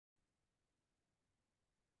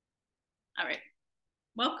All right.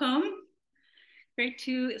 Welcome. Great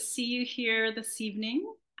to see you here this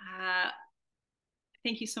evening.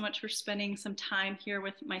 Thank you so much for spending some time here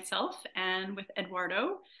with myself and with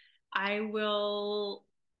Eduardo. I'll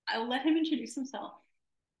let him introduce himself.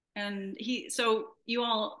 So you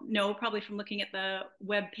all know probably from looking at the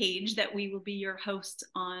web page that we will be your hosts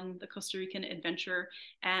on the Costa Rican adventure.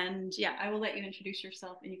 And yeah, I will let you introduce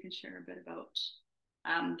yourself and you can share a bit about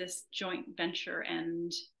this joint venture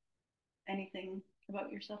and anything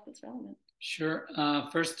about yourself that's relevant. Sure.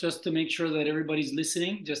 First, just to make sure that everybody's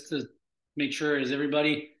listening, just to make sure, is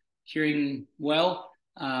everybody hearing well?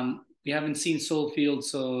 We haven't seen Soulfield,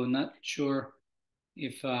 so not sure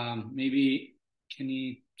if maybe can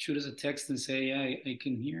he shoot us a text and say, yeah, I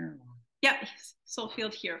can hear? Yeah,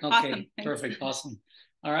 Soulfield here. Okay, awesome. Perfect. Awesome.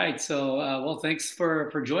 All right. So, well, thanks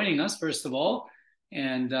for joining us, first of all.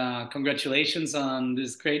 And congratulations on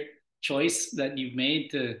this great choice that you've made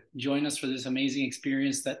to join us for this amazing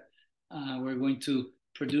experience that we're going to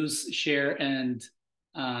produce, share, and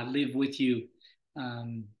live with you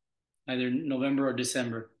either November or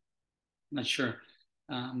December. I'm not sure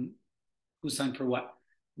who signed for what,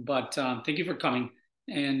 but thank you for coming.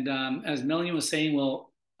 And as Melanie was saying,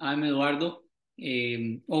 well, I'm Eduardo,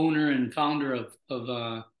 a owner and founder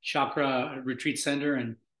of Chakra Retreat Center,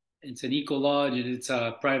 and it's an eco lodge, and it's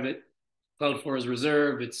a private cloud forest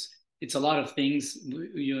reserve. It's a lot of things.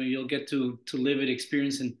 You'll get to live it,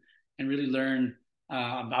 experience, and really learn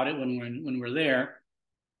about it when we're there.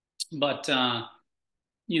 But kind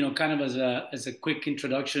of as a quick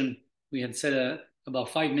introduction, we had set about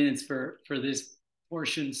 5 minutes for this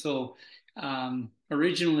portion. So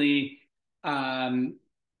originally,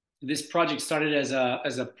 this project started as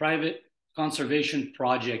a private conservation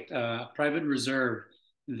project, a private reserve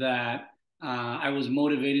that I was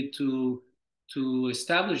motivated to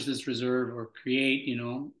establish this reserve or create,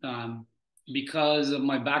 because of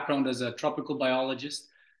my background as a tropical biologist.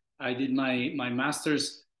 I did my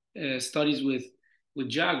master's studies with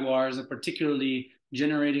jaguars, and particularly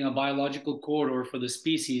generating a biological corridor for the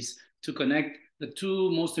species to connect the two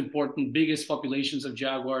most important, biggest populations of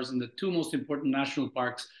jaguars and the two most important national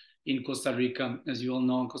parks in Costa Rica. As you all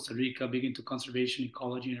know, in Costa Rica, big into conservation,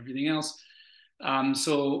 ecology, and everything else.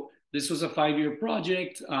 So this was a 5-year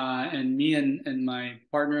project, and me and my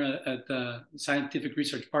partner at the scientific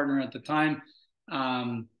research partner at the time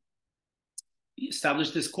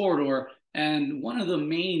established this corridor. And one of the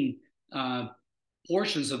main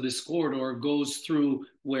portions of this corridor goes through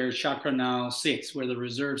where Chakra now sits, where the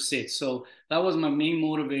reserve sits. So that was my main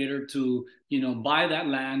motivator to, buy that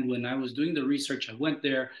land. When I was doing the research, I went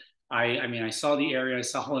there. I saw the area, I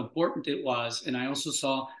saw how important it was, and I also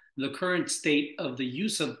saw the current state of the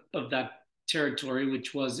use of that territory,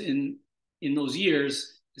 which was in those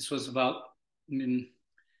years. This was about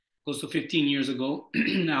close to 15 years ago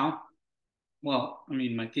now. Well,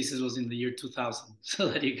 my thesis was in the year 2000, so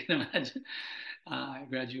that you can imagine. I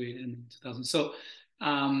graduated in 2000. So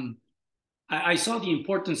I saw the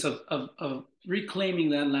importance of reclaiming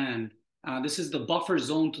that land. This is the buffer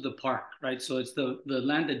zone to the park, right? So it's the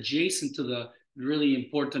land adjacent to the really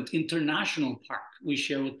important international park we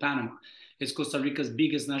share with Panama. It's Costa Rica's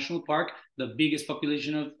biggest national park, the biggest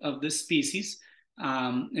population of this species.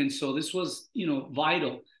 And so this was,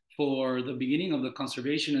 vital for the beginning of the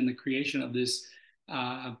conservation and the creation of this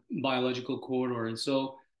biological corridor. And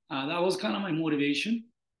so that was kind of my motivation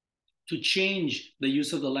to change the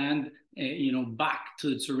use of the land, back to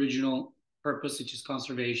its original purpose, which is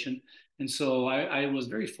conservation. And so I was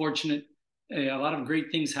very fortunate. A lot of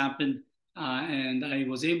great things happened, and I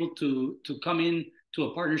was able to come in to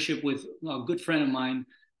a partnership with a good friend of mine,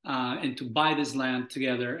 and to buy this land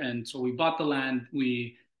together. And so we bought the land.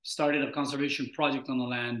 We started a conservation project on the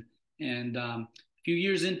land, and a few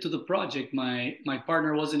years into the project, my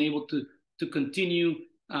partner wasn't able to continue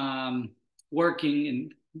working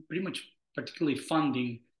and pretty much particularly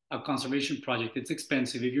funding a conservation project. It's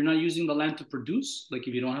expensive. If you're not using the land to produce, like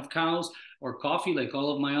if you don't have cows or coffee, like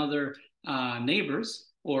all of my other neighbors,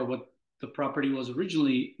 or what the property was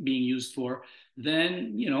originally being used for,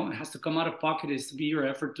 then, it has to come out of pocket. It's to be your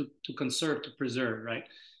effort to conserve, to preserve, right?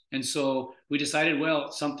 And so we decided,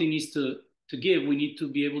 well, something needs to give. We need to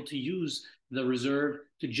be able to use the reserve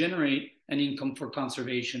to generate an income for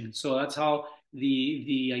conservation. So that's how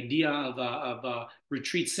the idea of a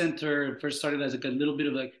retreat center first started, as a little bit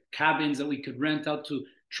of like cabins that we could rent out to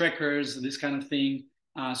trekkers, this kind of thing,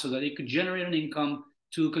 so that it could generate an income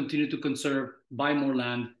to continue to conserve, buy more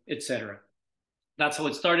land, etc. That's how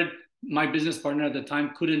it started. My business partner at the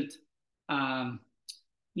time couldn't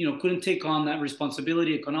take on that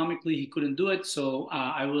responsibility economically. He couldn't do it. So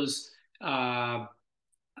I was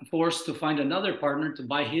forced to find another partner to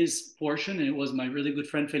buy his portion, and it was my really good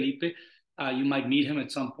friend Felipe. You might meet him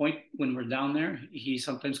at some point when we're down there. He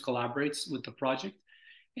sometimes collaborates with the project,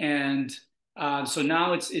 and so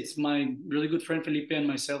now it's my really good friend Felipe and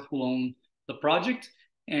myself who own the project,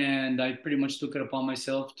 and I pretty much took it upon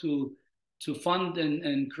myself to fund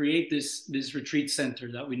and create this retreat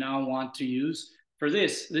center that we now want to use for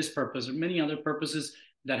this purpose or many other purposes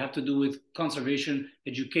that have to do with conservation,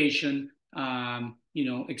 education,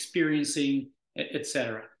 experiencing,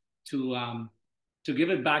 etc. To to give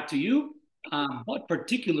it back to you, but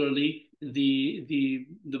particularly the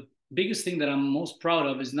biggest thing that I'm most proud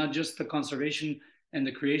of is not just the conservation and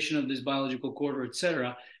the creation of this biological corridor,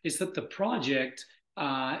 etc. Is that the project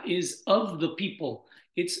is of the people.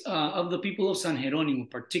 It's of the people of San Jeronimo,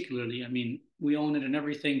 particularly. I mean, we own it and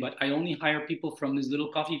everything, but I only hire people from this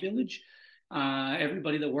little coffee village.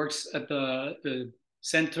 Everybody that works at the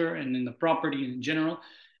center and in the property in general,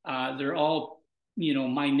 they're all,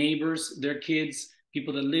 my neighbors, their kids,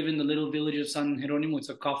 people that live in the little village of San Jeronimo. It's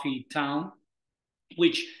a coffee town,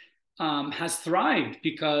 which has thrived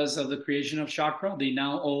because of the creation of chakra. They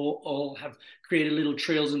now all have created little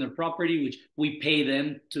trails in their property, which we pay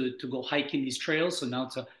them to go hiking these trails. So now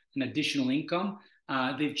it's an additional income.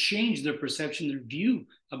 They've changed their perception, their view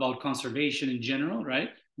about conservation in general, right?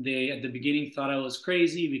 They at the beginning thought I was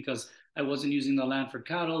crazy because I wasn't using the land for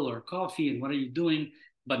cattle or coffee, and what are you doing?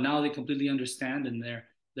 But now they completely understand, and they're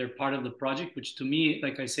part of the project, which to me,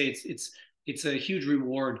 like I say, it's a huge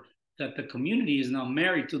reward that the community is now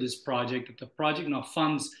married to this project, that the project now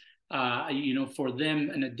funds, for them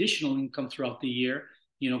an additional income throughout the year.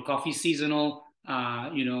 Coffee seasonal, cows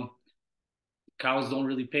don't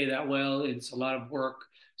really pay that well. It's a lot of work.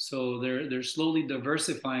 So they're slowly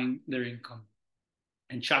diversifying their income.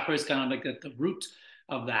 And chakra is kind of like at the root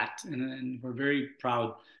of that. And we're very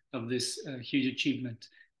proud of this huge achievement.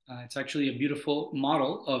 It's actually a beautiful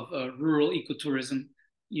model of rural ecotourism,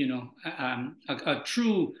 a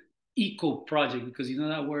true eco project, because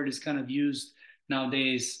that word is kind of used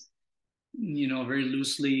nowadays, very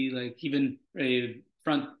loosely, like even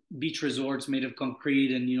front beach resorts made of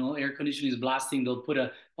concrete and, air conditioning is blasting. They'll put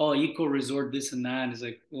eco resort, this and that. It's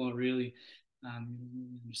like, well, really,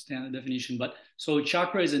 understand the definition. But so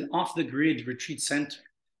chakra is an off the grid retreat center,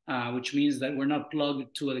 which means that we're not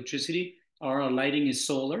plugged to electricity. Our lighting is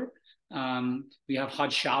solar. We have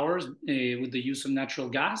hot showers with the use of natural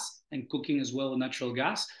gas, and cooking as well with natural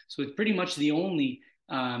gas. So it's pretty much the only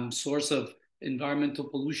source of environmental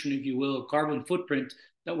pollution, if you will, carbon footprint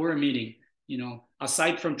that we're emitting,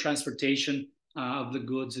 aside from transportation of the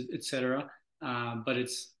goods, etc. But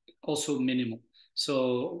it's also minimal.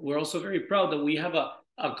 So we're also very proud that we have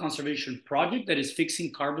a conservation project that is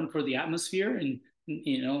fixing carbon for the atmosphere and,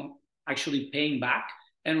 actually paying back.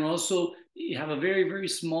 And we're also have a very, very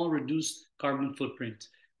small reduced carbon footprint,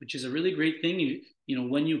 which is a really great thing.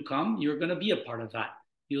 When you come, you're going to be a part of that.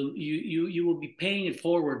 You will be paying it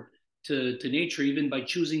forward to nature, even by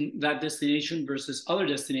choosing that destination versus other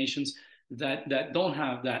destinations that don't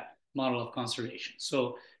have that model of conservation.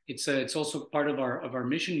 So it's also part of our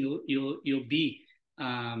mission. You'll be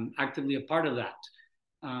actively a part of that.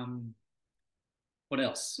 What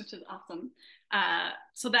else? Which is awesome.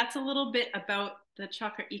 So that's a little bit about the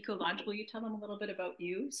Chakra Eco Lodge. Will you tell them a little bit about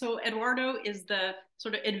you? So Eduardo is the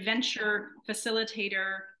sort of adventure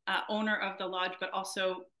facilitator, owner of the lodge, but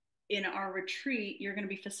also in our retreat, you're going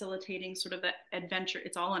to be facilitating sort of the adventure.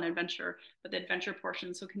 It's all an adventure, but the adventure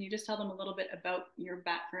portion. So can you just tell them a little bit about your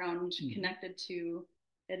background connected to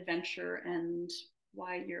adventure and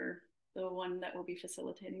why you're the one that will be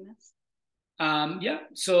facilitating this? Yeah.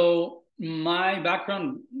 So my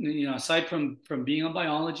background, aside from being a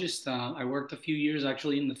biologist, I worked a few years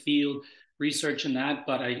actually in the field, research and that,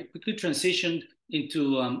 but I quickly transitioned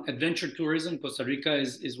into adventure tourism. Costa Rica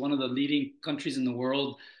is one of the leading countries in the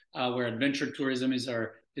world where adventure tourism is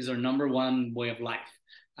our number one way of life.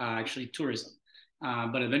 Actually, tourism.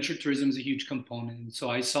 But adventure tourism is a huge component. And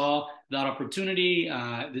so I saw that opportunity.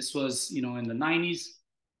 This was, in the 90s,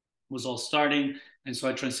 was all starting. And so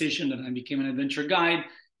I transitioned and I became an adventure guide.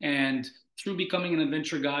 And through becoming an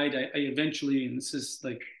adventure guide, I eventually, and this is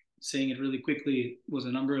like saying it really quickly, it was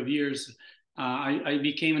a number of years, I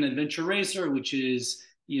became an adventure racer, which is,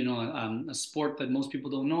 a sport that most people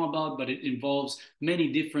don't know about, but it involves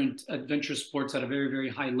many different adventure sports at a very, very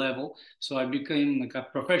high level. So I became like a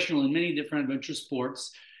professional in many different adventure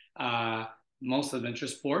sports, most adventure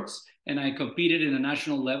sports. And I competed in a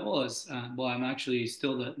national level as well. I'm actually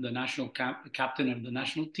still the national captain of the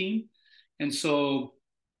national team. And so,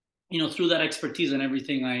 through that expertise and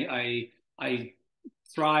everything, I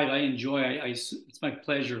thrive. I enjoy. It's my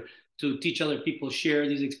pleasure to teach other people, share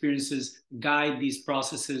these experiences, guide these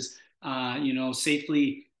processes,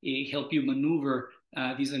 safely help you maneuver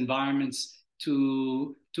these environments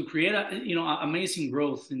to create amazing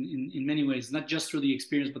growth in many ways, not just through the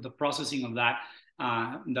experience, but the processing of that.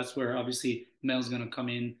 That's where obviously Mel's going to come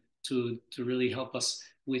in to really help us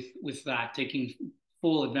with that, taking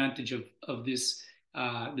full advantage of this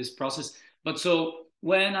process. But so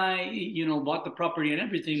when I bought the property and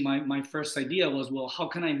everything, my first idea was, well, how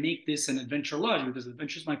can I make this an adventure lodge? Because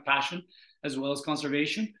adventure is my passion as well as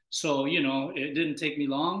conservation. So it didn't take me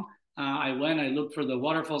long. I looked for the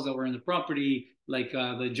waterfalls that were in the property, like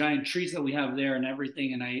the giant trees that we have there and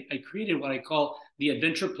everything. And I created what I call the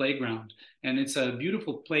adventure playground. And it's a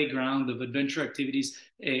beautiful playground of adventure activities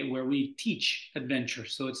where we teach adventure.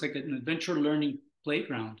 So it's like an adventure learning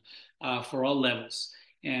playground for all levels.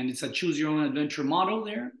 And it's a choose your own adventure model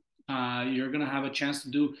there. You're going to have a chance to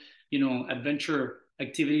do, adventure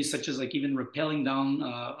activities such as like even rappelling down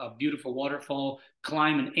a beautiful waterfall,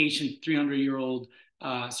 climb an ancient 300-year-old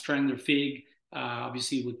strangler fig,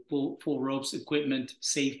 obviously with full ropes, equipment,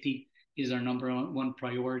 safety is our number one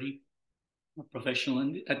priority. A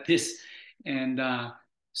professional at this, and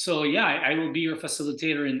so yeah, I will be your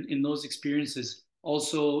facilitator in those experiences.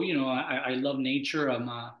 Also, I love nature.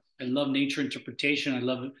 I love nature interpretation. I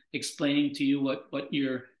love explaining to you what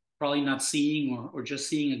you're probably not seeing or just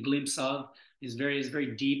seeing a glimpse of is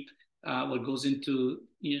very deep. What goes into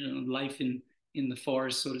life in the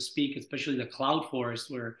forest, so to speak, especially the cloud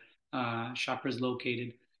forest where Chakra is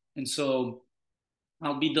located. And so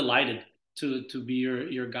I'll be delighted to be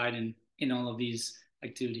your guide in all of these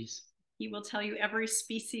activities. He will tell you every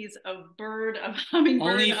species of bird, of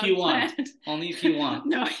hummingbird, only if you want. Want. Only if you want.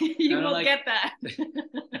 No, you will get that,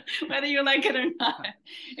 whether you like it or not.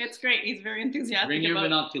 It's great. He's very enthusiastic. Bring your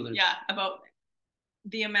binoculars. Yeah, about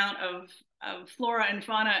the amount of flora and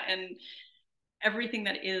fauna and everything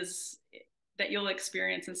that you'll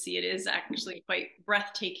experience and see. It is actually quite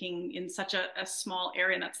breathtaking in such a small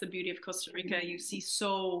area, and that's the beauty of Costa Rica. You see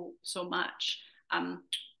so much.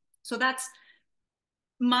 So that's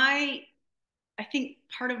I think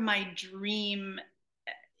part of my dream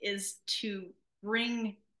is to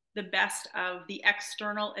bring the best of the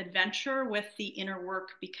external adventure with the inner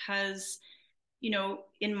work, because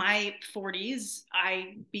in my 40s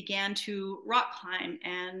I began to rock climb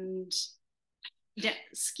and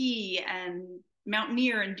ski and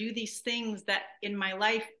mountaineer and do these things that in my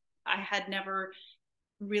life I had never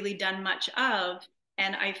really done much of.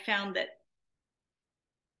 And I found that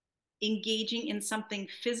engaging in something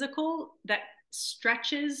physical that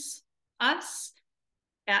stretches us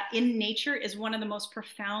in nature is one of the most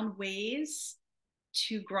profound ways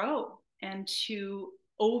to grow and to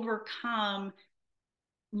overcome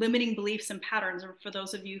limiting beliefs and patterns. Or for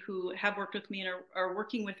those of you who have worked with me and are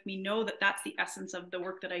working with me, know that that's the essence of the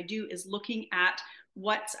work that I do, is looking at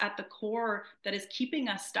what's at the core that is keeping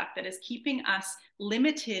us stuck, that is keeping us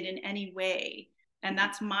limited in any way. And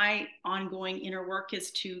that's my ongoing inner work,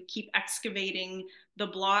 is to keep excavating the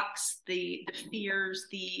blocks, the fears,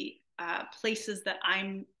 the places that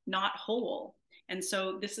I'm not whole. And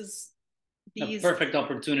so this is a perfect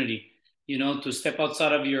opportunity, to step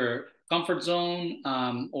outside of your comfort zone,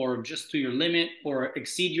 or just to your limit or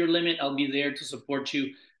exceed your limit. I'll be there to support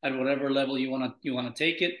you at whatever level you want to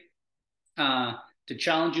take it, to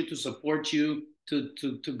challenge you, to support you,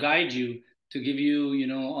 to guide you, to give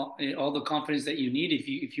you all the confidence that you need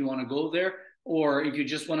if you want to go there, or if you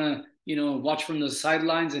just want to watch from the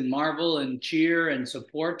sidelines and marvel and cheer and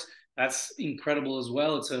support. That's incredible as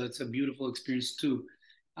well. It's a beautiful experience too.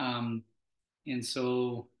 And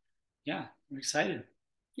so yeah, I'm excited.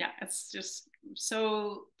 Yeah, it's just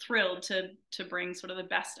so thrilled to bring sort of the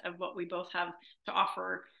best of what we both have to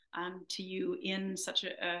offer to you in such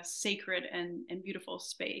a sacred and beautiful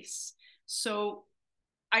space. So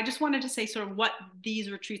I just wanted to say sort of what these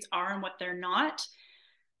retreats are and what they're not.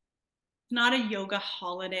 It's not a yoga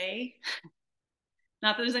holiday.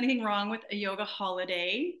 Not that there's anything wrong with a yoga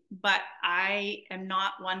holiday, but I am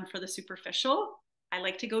not one for the superficial. I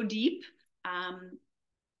like to go deep.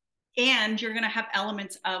 And you're going to have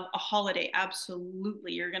elements of a holiday.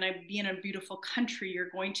 Absolutely. You're going to be in a beautiful country. You're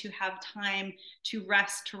going to have time to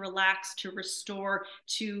rest, to relax, to restore,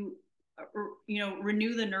 to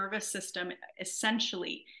renew the nervous system.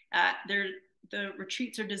 Essentially, the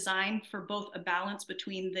retreats are designed for both a balance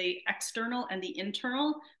between the external and the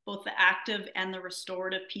internal, both the active and the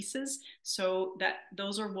restorative pieces, so that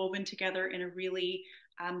those are woven together in a really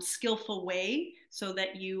skillful way, so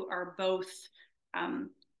that you are both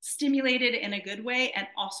stimulated in a good way and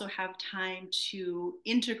also have time to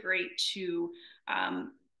integrate, to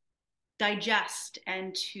digest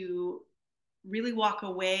and to really walk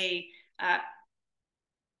away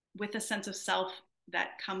with a sense of self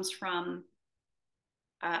that comes from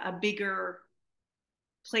a bigger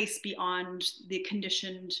place beyond the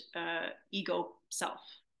conditioned ego self.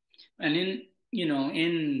 And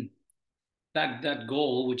in that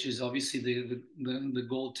goal, which is obviously the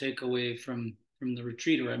goal takeaway from the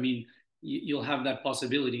retreat, or I mean, you'll have that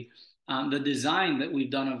possibility. The design that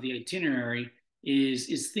we've done of the itinerary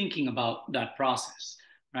is thinking about that process,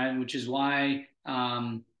 right? Which is why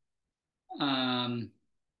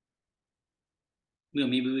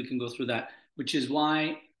maybe we can go through that. Which is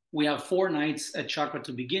why we have 4 nights at Chakra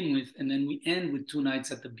to begin with, and then we end with 2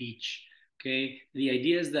 nights at the beach. Okay, the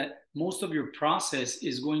idea is that most of your process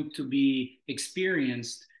is going to be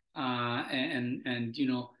experienced and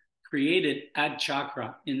created at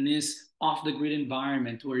Chakra in this off the grid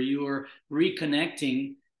environment where you are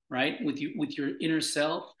reconnecting, right, with your inner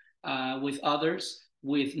self, with others,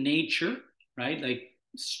 with nature, right, like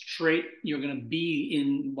straight. You're going to be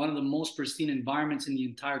in one of the most pristine environments in the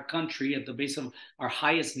entire country at the base of our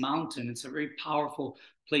highest mountain. It's a very powerful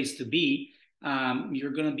place to be.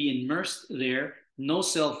 You're going to be immersed there, no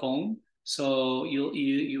cell phone, so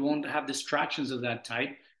you won't have distractions of that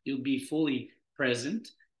type. You'll be fully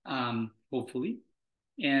present, hopefully,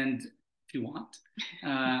 and if you want.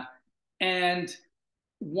 And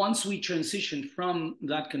once we transition from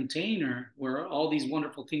that container where all these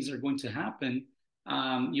wonderful things are going to happen,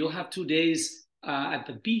 you'll have 2 days at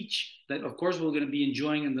the beach that, of course, we're going to be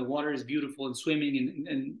enjoying, and the water is beautiful and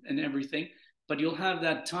swimming and everything. But you'll have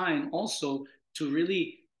that time also to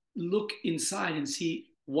really look inside and see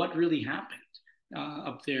what really happened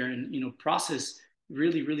up there, and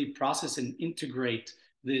really process and integrate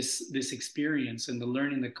this experience and the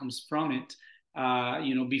learning that comes from it.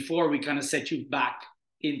 Before we kind of set you back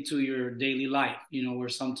into your daily life, where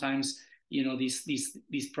sometimes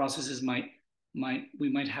these processes we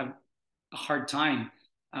might have a hard time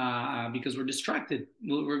because we're distracted.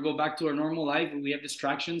 We'll go back to our normal life. We have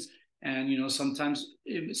distractions, and sometimes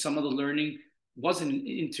some of the learning wasn't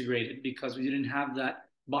integrated because we didn't have that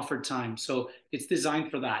buffer time. So it's designed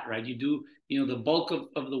for that, right? You do the bulk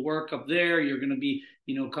of the work up there. You're going to be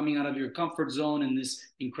coming out of your comfort zone in this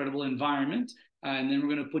incredible environment, and then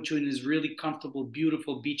we're going to put you in this really comfortable,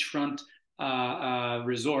 beautiful beachfront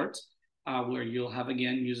resort. Where you'll have,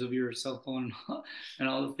 again, use of your cell phone and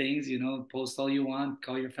all the things, post all you want,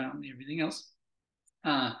 call your family, everything else.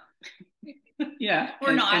 Yeah.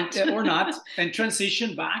 Or not. Or not. And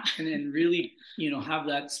transition back and then really, have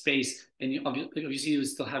that space. And obviously you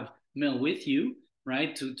still have Mel with you,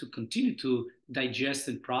 right? To continue to digest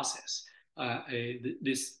and process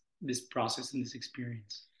this process and this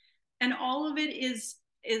experience. And all of it is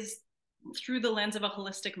through the lens of a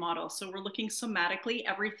holistic model. So we're looking somatically.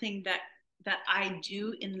 Everything that I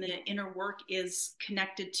do in the inner work is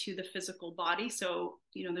connected to the physical body. So,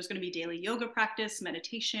 there's going to be daily yoga practice,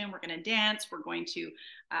 meditation. We're going to dance. We're going to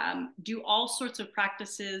do all sorts of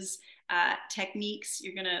practices, techniques.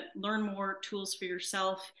 You're going to learn more tools for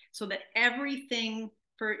yourself so that everything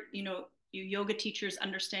for, you yoga teachers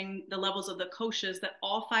understand the levels of the koshas, that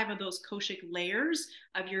all 5 of those koshic layers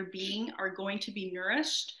of your being are going to be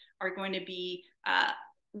nourished, are going to be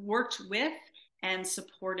worked with and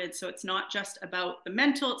supported. So it's not just about the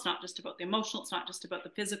mental, it's not just about the emotional, it's not just about the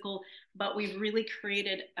physical, but we've really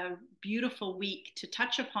created a beautiful week to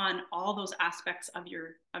touch upon all those aspects of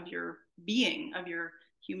your being, of your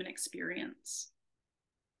human experience.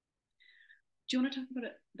 Do you want to talk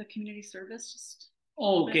about the community service? Just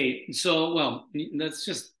okay. So, well, let's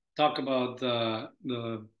just talk about the.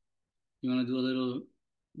 You want to do a little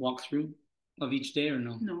walkthrough of each day or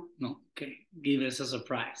no? No. Okay. Give us a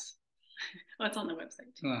surprise. Well, it's on the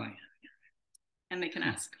website too. Oh, yeah. And they can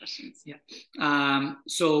ask questions. Yeah.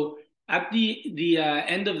 So at the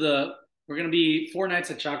end of we're going to be 4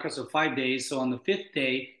 nights at Chakra, so 5 days. So on the 5th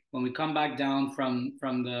day, when we come back down from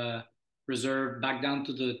the reserve back down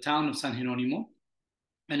to the town of San Jeronimo,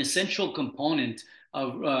 an essential component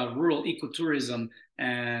of rural ecotourism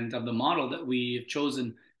and of the model that we've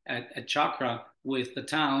chosen at Chakra with the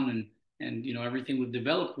town and everything we've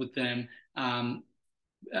developed with them.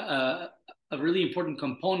 A really important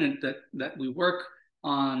component that we work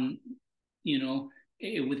on,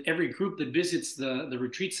 with every group that visits the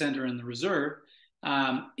retreat center and the reserve,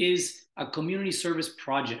 is a community service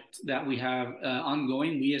project that we have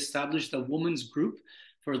ongoing. We established a women's group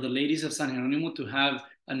for the ladies of San Jeronimo to have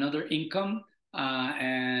another income,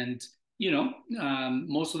 and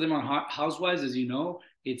most of them are housewives, as you know.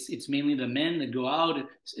 It's mainly the men that go out.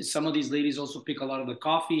 Some of these ladies also pick a lot of the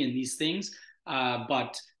coffee and these things,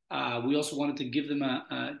 but we also wanted to give them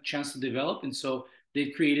a chance to develop. And so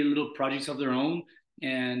they've created little projects of their own.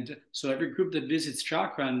 And so every group that visits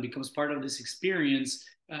Chakra and becomes part of this experience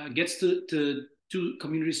gets to do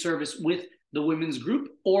community service with the women's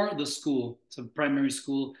group or the school. It's a primary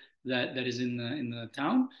school that is in the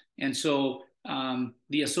town. And so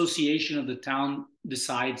the association of the town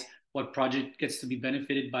decides what project gets to be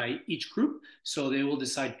benefited by each group. So they will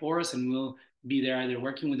decide for us, and we'll be there either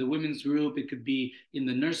working with the women's group. It could be in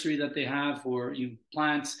the nursery that they have, or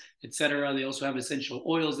plants, etc. They also have essential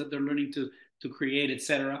oils that they're learning to create,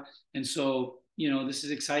 etc. And so this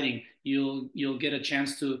is exciting. You'll get a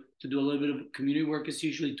chance to do a little bit of community work. It's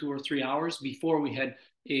usually 2 or 3 hours before we head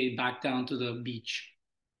back down to the beach.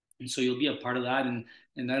 And so you'll be a part of that, and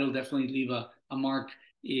that'll definitely leave a mark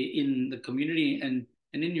in the community and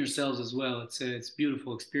in yourselves as well. It's a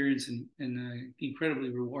beautiful experience and incredibly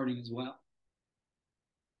rewarding as well.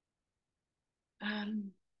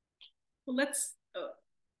 Well,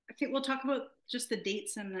 I think we'll talk about just the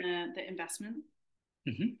dates and the investment.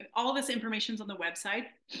 Mm-hmm. All this information is on the website,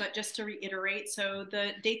 but just to reiterate, so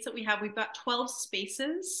the dates that we have, we've got 12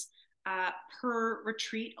 spaces per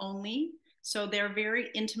retreat only. So they're very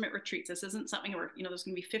intimate retreats. This isn't something where, there's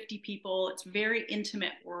going to be 50 people. It's very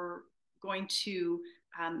intimate. We're going to,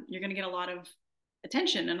 you're going to get a lot of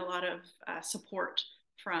attention and a lot of support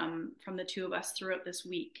from the two of us throughout this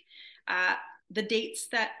week. The dates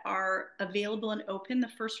that are available and open, the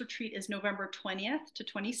first retreat is November 20th to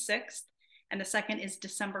 26th, and the second is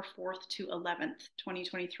December 4th to 11th,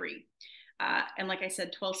 2023. And like I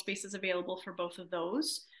said, 12 spaces available for both of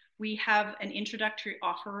those. We have an introductory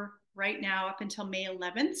offer right now up until May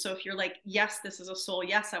 11th. So if you're like, yes, this is a soul,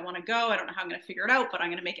 yes, I want to go. I don't know how I'm going to figure it out, but I'm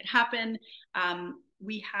going to make it happen.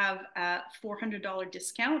 We have a $400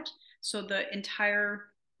 discount. So the entire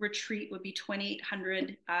retreat would be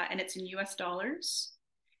 $2,800 and it's in US dollars.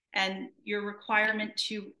 And your requirement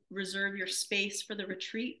to reserve your space for the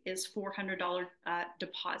retreat is $400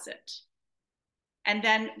 deposit. And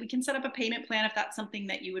then we can set up a payment plan if that's something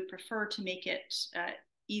that you would prefer to make it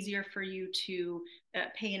easier for you to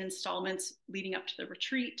pay in installments leading up to the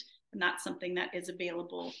retreat. And that's something that is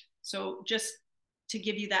available. So just to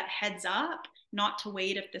give you that heads up, not to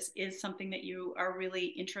wait. If this is something that you are really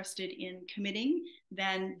interested in committing,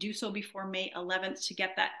 then do so before May 11th to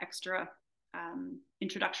get that extra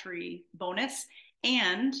introductory bonus.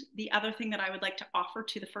 And the other thing that I would like to offer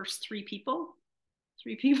to the first three people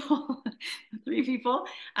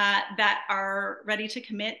that are ready to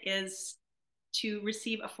commit is to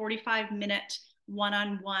receive a 45-minute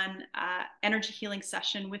one-on-one energy healing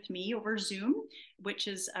session with me over Zoom, which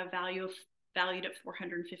is valued at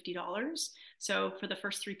 $450. So for the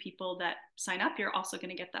first three people that sign up, you're also going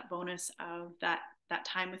to get that bonus of that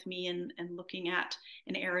time with me and looking at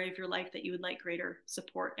an area of your life that you would like greater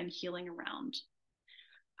support and healing around.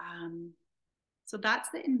 So that's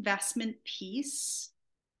the investment piece.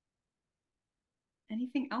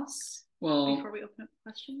 Anything else before we open up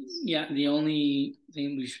questions? Yeah, the only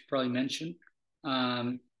thing we should probably mention.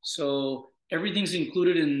 So everything's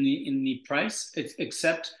included in the price,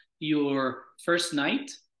 except your first night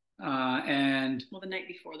and the night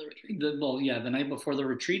before the retreat. The night before the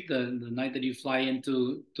retreat, the night that you fly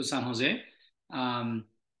into San Jose,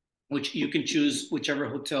 which you can choose whichever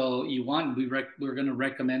hotel you want. We're going to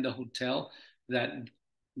recommend a hotel that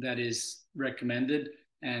is recommended,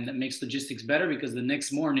 and that makes logistics better because the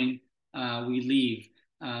next morning we leave.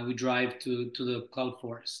 We drive to the cloud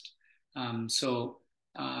forest. So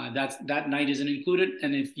that night isn't included.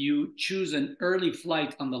 And if you choose an early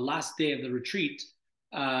flight on the last day of the retreat,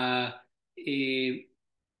 if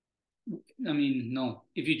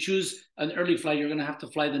you choose an early flight, you're going to have to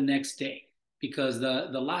fly the next day because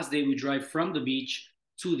the last day we drive from the beach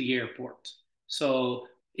to the airport. So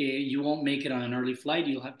you won't make it on an early flight.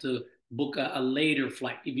 You'll have to book a later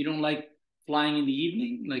flight. If you don't like flying in the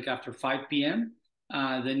evening, like after 5 p.m.,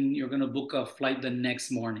 then you're going to book a flight the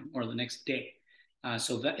next morning or the next day.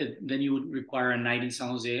 Then you would require a night in San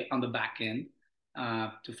Jose on the back end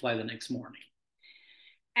to fly the next morning.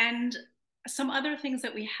 And some other things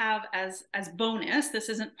that we have as bonus, this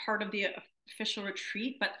isn't part of the official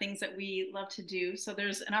retreat, but things that we love to do. So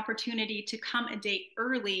there's an opportunity to come a day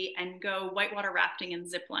early and go whitewater rafting and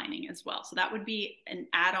zip lining as well. So that would be an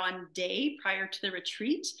add-on day prior to the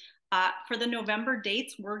retreat. For the November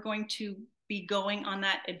dates, we're going to be going on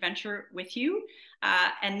that adventure with you.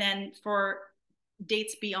 And then for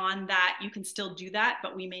dates beyond that, you can still do that,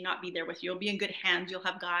 but we may not be there with you. You'll be in good hands. You'll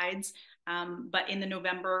have guides. But in the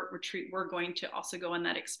November retreat, we're going to also go on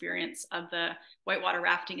that experience of the whitewater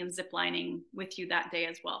rafting and zip lining with you that day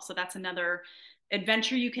as well. So that's another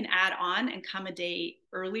adventure you can add on and come a day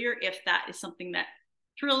earlier if that is something that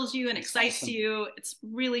thrills you and excites you. It's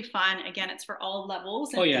really fun. Again, it's for all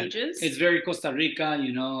levels and ages. It's very Costa Rica,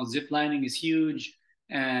 you know, zip lining is huge.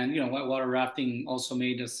 And, you know, whitewater rafting also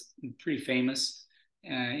made us pretty famous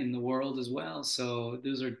in the world as well. So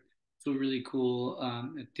those are two really cool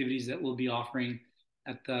activities that we'll be offering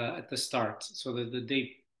at the start. So the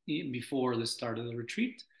day before the start of the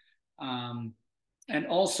retreat. And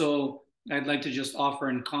also, I'd like to just offer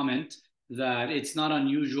and comment that it's not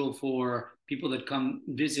unusual for people that come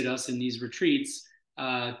visit us in these retreats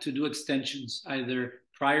to do extensions, either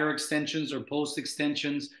prior extensions or post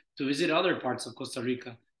extensions to visit other parts of Costa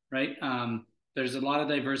Rica, right? There's a lot of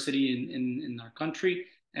diversity in our country,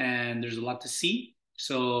 and there's a lot to see.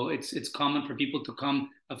 So it's common for people to come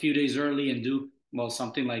a few days early and do, well,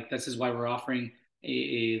 something like this is why we're offering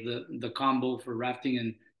the combo for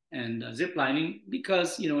rafting and zip lining,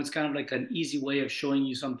 because you know it's kind of like an easy way of showing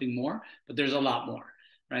you something more, but there's a lot more,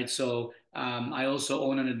 right? So I also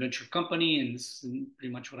own an adventure company, and this is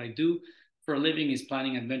pretty much what I do for a living, is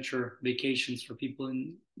planning adventure vacations for people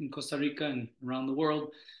in Costa Rica and around the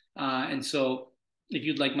world. And so if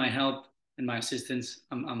you'd like my help and my assistance,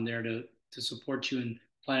 I'm there to support you and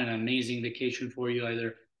plan an amazing vacation for you,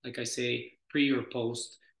 either, like I say, pre or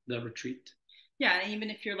post the retreat. Yeah, and even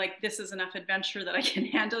if you're like, this is enough adventure that I can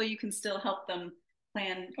handle, you can still help them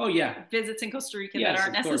plan visits in Costa Rica that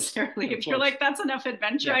aren't necessarily, if you're like, that's enough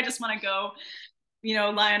adventure, I just want to go, you know,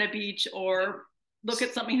 lie on a beach or look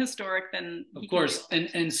at something historic, then of course.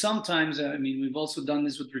 And sometimes, I mean, we've also done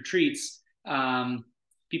this with retreats.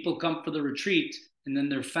 People come for the retreat and then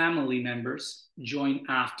their family members join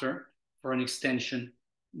after for an extension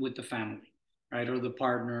with the family, right? Or the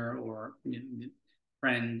partner, or you know,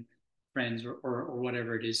 friends, or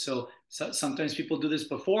whatever it is. So sometimes people do this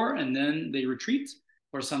before and then they retreat,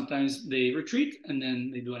 or sometimes they retreat and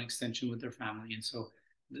then they do an extension with their family. And so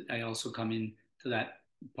I also come in to that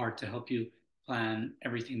part to help you plan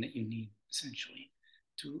everything that you need, essentially,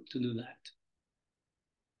 to do that.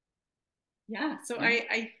 Yeah, so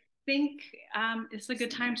I think it's a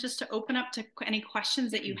good time just to open up to any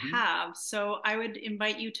questions that you have. So I would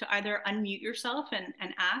invite you to either unmute yourself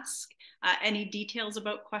and ask any details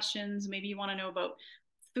about questions. Maybe you want to know about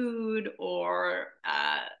food or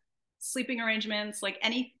sleeping arrangements, like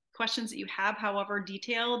any questions that you have, however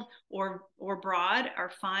detailed or broad,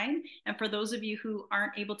 are fine. And for those of you who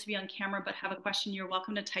aren't able to be on camera but have a question, you're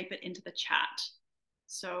welcome to type it into the chat.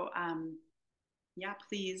 So yeah,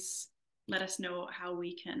 please let us know how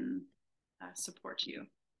we can support you.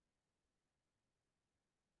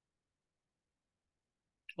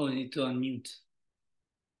 Oh, I need to unmute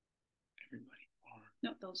everybody.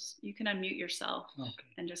 No, those, you can unmute yourself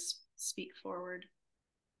and just speak forward.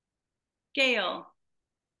 Gail.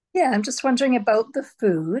 Yeah, I'm just wondering about the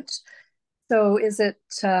food. So is it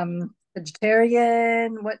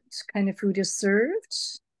vegetarian? What kind of food is served?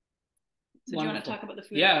 So do you want to talk about the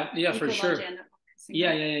food? Yeah, for sure.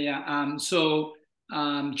 So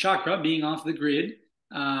chakra, being off the grid,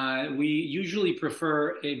 we usually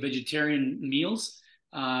prefer vegetarian meals.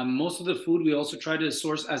 Most of the food we also try to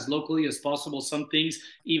source as locally as possible. Some things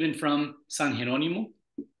even from San Jeronimo,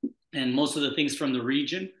 and most of the things from the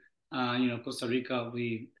region. You know, Costa Rica,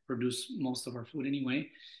 we produce most of our food anyway.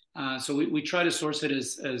 So we try to source it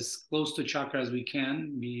as close to chakra as we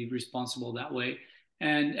can, be responsible that way.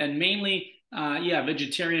 And mainly,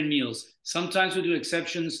 vegetarian meals. Sometimes we do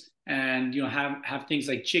exceptions and, you know, have things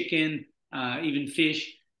like chicken, even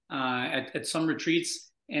fish at some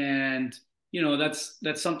retreats. And, you know,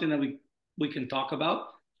 that's something that we can talk about.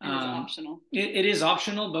 It is optional. It is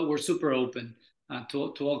optional, but we're super open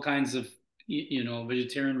to all kinds of, you know,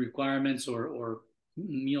 vegetarian requirements or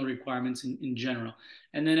meal requirements in general.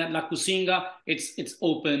 And then at La Cusinga, it's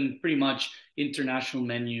open, pretty much international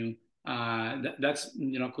menu. That's,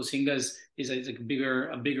 you know, Cusinga is a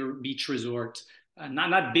bigger beach resort.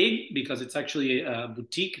 Not big, because it's actually a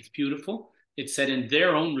boutique. It's beautiful. It's set in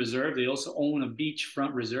their own reserve. They also own a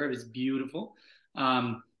beachfront reserve. It's beautiful.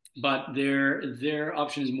 But their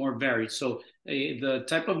option is more varied. So the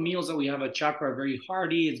type of meals that we have at Chakra are very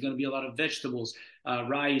hearty. It's going to be a lot of vegetables,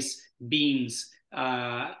 rice, beans,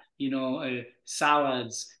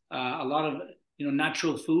 salads, a lot of, you know,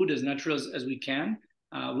 natural food, as natural as we can.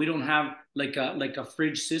 We don't have like a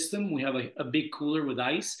fridge system. We have a big cooler with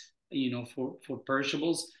ice, you know, for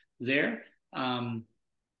perishables there.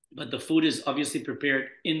 But the food is obviously prepared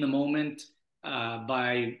in the moment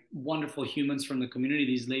by wonderful humans from the community.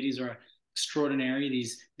 These ladies are extraordinary.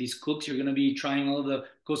 These cooks. You're going to be trying all the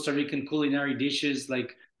Costa Rican culinary dishes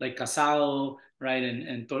like casado, right?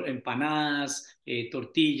 And empanadas,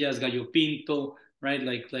 tortillas, gallo pinto, right?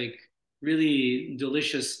 Like really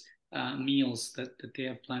delicious meals that they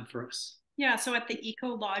have planned for us. Yeah, so at the Eco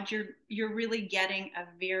Lodge, you're really getting a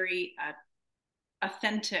very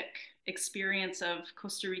authentic experience of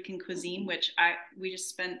Costa Rican cuisine, which we just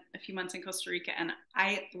spent a few months in Costa Rica, and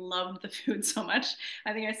I loved the food so much.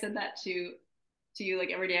 I think I said that to you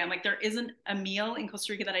like every day. I'm like, there isn't a meal in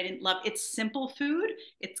Costa Rica that I didn't love. It's simple food,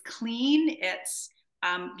 it's clean, it's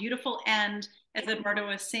beautiful, and as Eduardo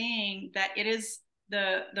was saying, that it is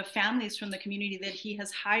the families from the community that he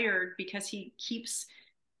has hired because he keeps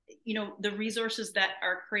the resources that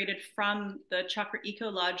are created from the Chakra Eco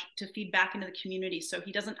Lodge to feed back into the community. So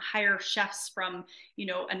he doesn't hire chefs from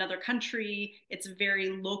another country. It's very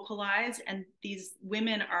localized, and these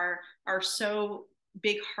women are so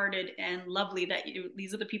big-hearted and lovely that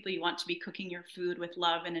these are the people you want to be cooking your food with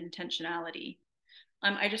love and intentionality.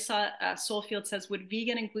 I just saw Soulfield says, would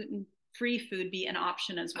vegan and gluten-free food be an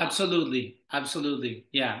option as well? Absolutely.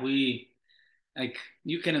 Yeah,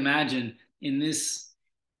 you can imagine in this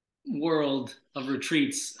world of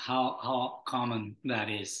retreats how common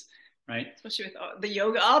that is, right? Especially with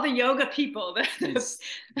all the yoga people. It's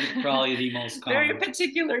probably the most common. Very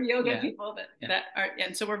particular yoga people that are,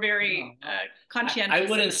 and so we're very conscientious. I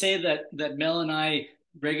wouldn't say that Mel and I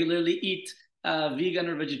regularly eat vegan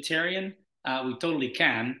or vegetarian. We totally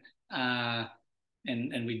can,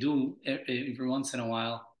 and we do every once in a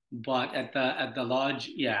while. But at the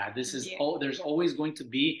lodge, there's always going to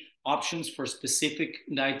be options for specific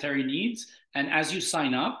dietary needs. And as you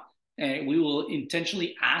sign up, we will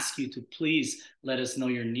intentionally ask you to please let us know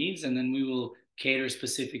your needs, and then we will cater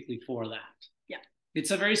specifically for that. Yeah.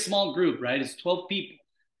 It's a very small group, right? It's 12 people.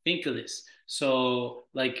 Think of this. So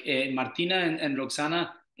like Martina and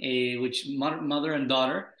Roxana, which mother and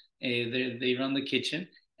daughter, they run the kitchen,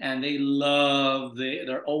 and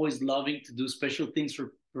they're always loving to do special things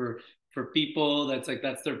for people. That's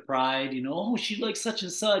their pride, oh, she likes such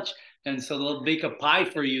and such, and so they'll bake a pie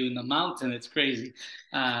for you in the mountain. It's crazy.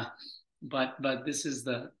 But this is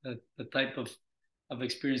the type of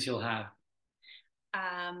experience you'll have.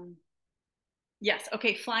 Yes.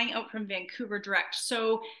 Okay. Flying out from Vancouver direct.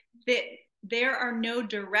 So there are no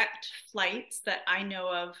direct flights that I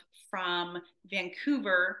know of from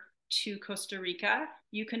Vancouver to Costa Rica.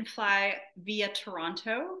 You can fly via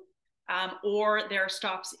Toronto, or there are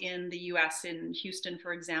stops in the US, in Houston,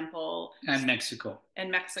 for example. And Mexico.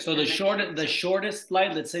 So the shortest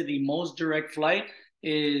flight, let's say the most direct flight,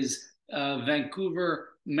 is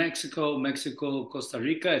Vancouver, Mexico, Costa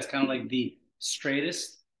Rica. It's kind of like the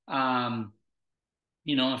straightest.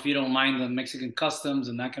 If you don't mind the Mexican customs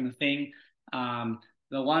and that kind of thing.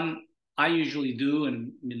 The one I usually do,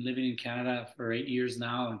 and I've been living in Canada for 8 years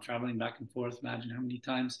now and traveling back and forth, imagine how many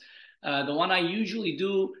times. The one I usually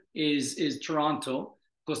do is Toronto,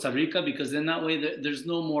 Costa Rica, because then that way there's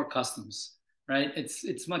no more customs, right?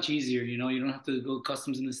 It's much easier, you don't have to go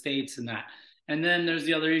customs in the States and that. And then there's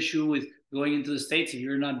the other issue with going into the States. If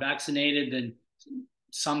you're not vaccinated, then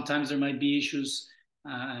sometimes there might be issues.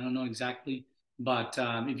 I don't know exactly. But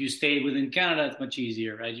if you stay within Canada, it's much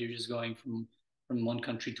easier, right? You're just going from one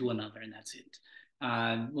country to another, and that's it.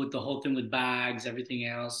 With the whole thing with bags, everything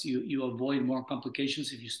else, you avoid more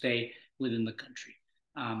complications if you stay within the country.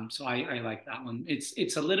 So I like that one.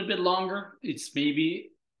 It's a little bit longer. It's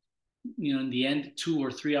maybe, in the end, 2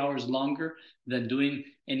 or 3 hours longer than doing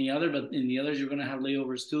any other. But in the others, you're going to have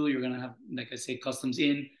layovers too. You're going to have, like I say, customs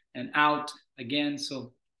in and out again.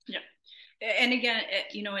 So yeah, and again,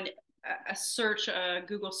 a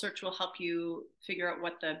Google search will help you figure out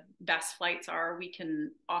what the best flights are. We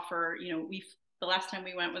can offer, the last time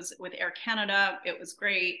we went was with Air Canada. It was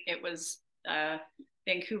great. It was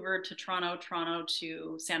Vancouver to Toronto, Toronto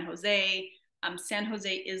to San Jose. San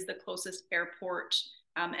Jose is the closest airport,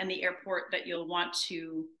 and the airport that you'll want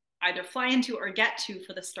to either fly into or get to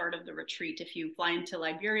for the start of the retreat. If you fly into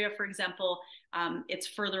Liberia, for example, it's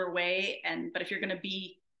further away. But if you're going to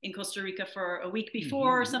be in Costa Rica for a week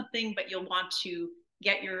before or something, but you'll want to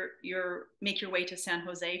get make your way to San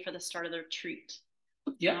Jose for the start of the retreat.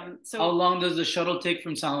 Yeah. So how long does the shuttle take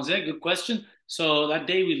from San Jose? Good question. So that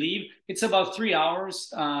day we leave, it's about 3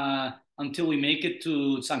 hours until we make it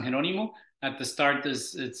to San Jeronimo. At the start,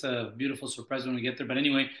 it's a beautiful surprise when we get there. But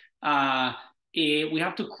anyway, we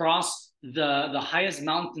have to cross the highest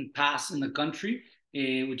mountain pass in the country,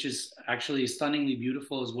 which is actually stunningly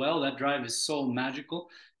beautiful as well. That drive is so magical.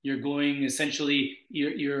 You're going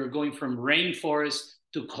you're going from rainforest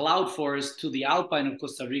to cloud forest to the Alpine of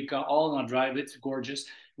Costa Rica, all on a drive. It's gorgeous.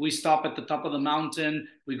 We stop at the top of the mountain.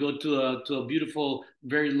 We go to a beautiful,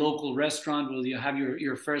 very local restaurant where you have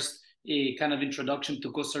your first a kind of introduction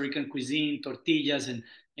to Costa Rican cuisine, tortillas, and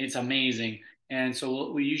it's amazing. And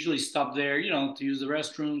so we usually stop there, to use the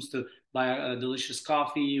restrooms, to buy a delicious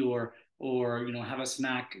coffee, or have a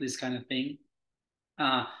snack, this kind of thing.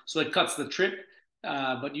 So it cuts the trip,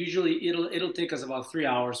 but usually it'll take us about 3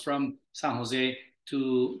 hours from San Jose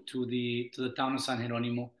to the town of San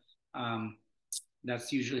Jeronimo. Um,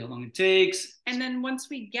 that's usually how long it takes. And then once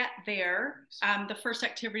we get there, the first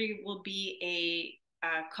activity will be a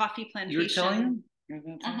coffee plantation. You're telling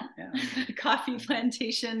Yeah. Coffee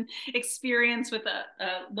plantation experience with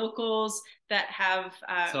locals that have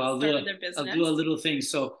started their business. I'll do a little thing.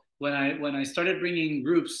 So when I started bringing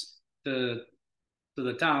groups to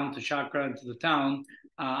the town, to Chakra, and to the town,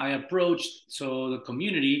 I approached the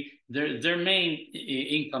community. Their main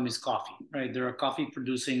income is coffee, right? They're a coffee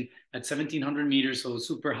producing at 1,700 meters, so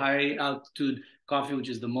super high altitude coffee, which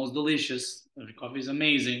is the most delicious. The coffee is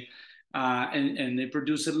amazing, and they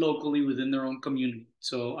produce it locally within their own community.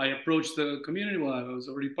 So I approached the community while I was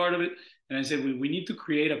already part of it, and I said we need to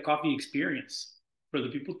create a coffee experience for the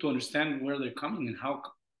people to understand where they're coming and how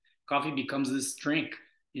coffee becomes this drink.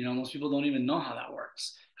 Most people don't even know how that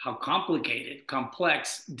works, how complicated,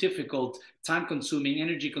 complex, difficult, time consuming,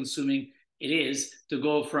 energy consuming it is to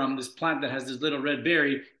go from this plant that has this little red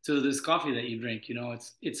berry to this coffee that you drink.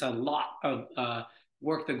 It's a lot of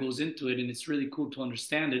work that goes into it, and it's really cool to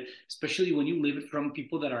understand it, especially when you live it from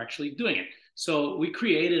people that are actually doing it. So we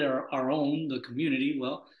created our own, the community,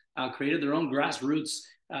 created their own grassroots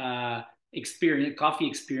experience, coffee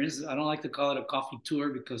experience. I don't like to call it a coffee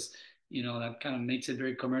tour because that kind of makes it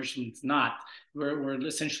very commercial. It's not. We're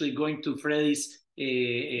essentially going to Freddy's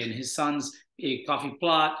and his son's coffee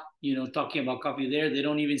plot, talking about coffee there. They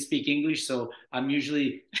don't even speak English, so I'm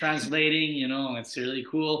usually translating. It's really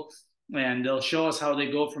cool. And they'll show us how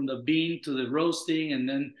they go from the bean to the roasting, and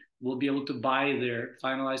then we'll be able to buy their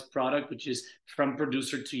finalized product, which is from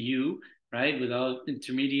producer to you, right? Without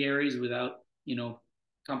intermediaries, without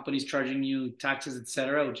companies charging you taxes,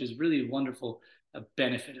 etc., which is really wonderful. A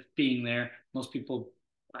benefit of being there. Most people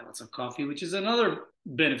buy lots of coffee, which is another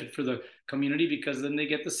benefit for the community because then they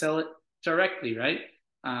get to sell it directly, right?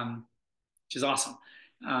 Which is awesome.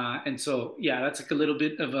 And so, yeah, that's like a little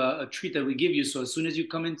bit of a treat that we give you. So as soon as you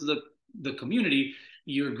come into the community,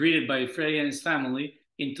 you're greeted by Freddie and his family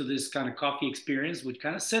into this kind of coffee experience, which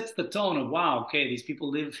kind of sets the tone of, wow, okay, these people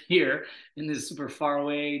live here in this super far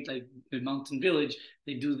away, like the mountain village.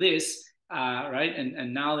 They do this. Right?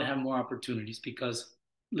 And now they have more opportunities because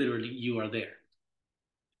literally you are there.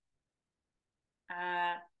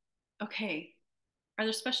 Okay. Are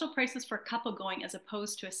there special prices for a couple going as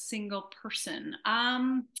opposed to a single person?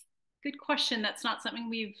 Good question. That's not something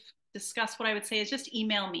we've discussed. What I would say is just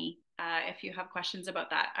email me if you have questions about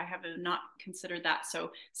that. I have not considered that.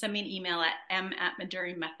 So send me an email at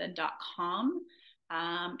m@madurimethod.com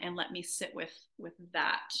and let me sit with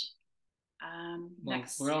that.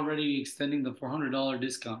 Next, we're already extending the $400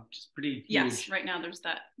 discount, which is pretty huge. Yes, right now there's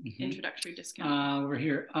that introductory discount. Over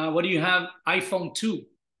here. What do you have? iPhone 2.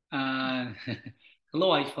 Hello,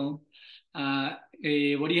 iPhone.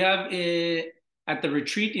 What do you have at the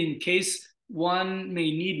retreat in case one may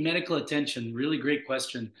need medical attention? Really great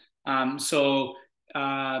question. Well,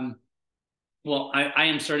 I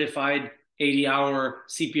am certified 80-hour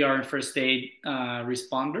CPR and first aid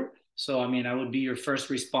responder. So, I would be your first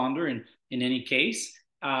responder in any case.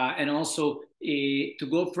 And also to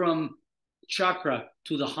go from Chakra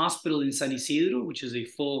to the hospital in San Isidro, which is a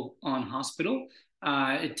full-on hospital,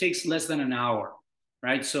 it takes less than an hour,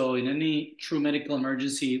 right? So in any true medical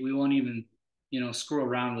emergency, we won't even, screw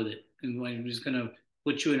around with it. And we're just going to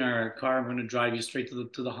put you in our car. I'm going to drive you straight to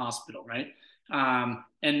the hospital, right?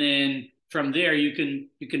 And then from there, you can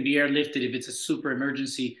be airlifted if it's a super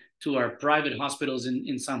emergency to our private hospitals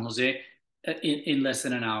in San Jose in less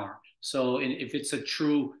than an hour. So if it's a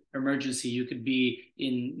true emergency, you could be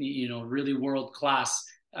in really world class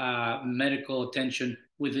medical attention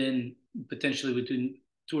potentially within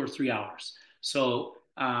 2 or 3 hours. So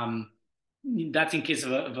that's in case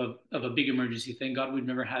of a big emergency. Thank God we've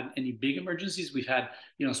never had any big emergencies. We've had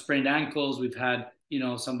sprained ankles. We've had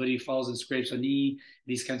somebody falls and scrapes a knee.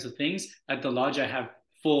 These kinds of things. At the lodge, I have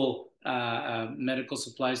full medical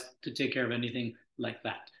supplies to take care of anything like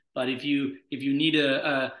that. But if you need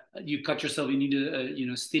you cut yourself, you need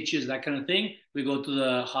stitches, that kind of thing, we go to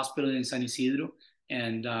the hospital in San Isidro,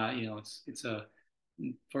 and it's a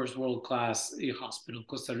first world class hospital.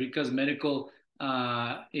 Costa Rica's medical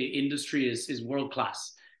industry is world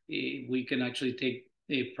class. We can actually take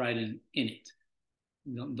a pride in it.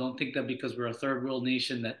 Don't think that because we're a third world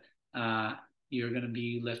nation that you're going to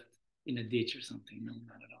be left in a ditch or something. No,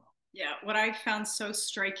 not at all. Yeah, what I found so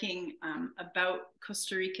striking about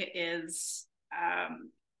Costa Rica is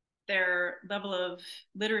their level of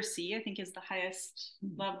literacy. I think is the highest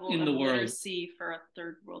level in of the world. literacy for a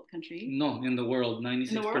third world country. No, in the world,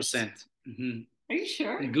 In the world? 96%. Mm-hmm. Are you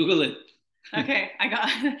sure? Google it. Okay,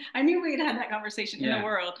 I knew we'd had that conversation in the Yeah.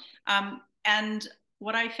 world. And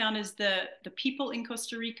what I found is the people in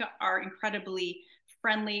Costa Rica are incredibly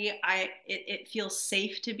friendly. It feels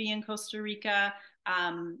safe to be in Costa Rica.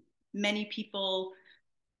 Many people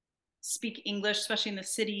speak English, especially in the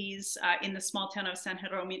cities. In the small town of San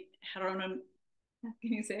Jeronimo, can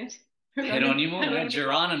you say it? Geronimo, yeah,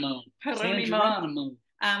 Geronimo. San Geronimo.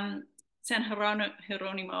 San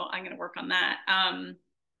Jeronimo. I'm going to work on that.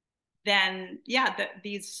 Then, yeah,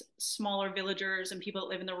 these smaller villagers and people that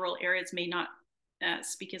live in the rural areas may not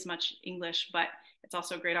speak as much English, but it's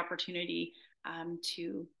also a great opportunity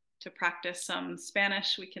to practice some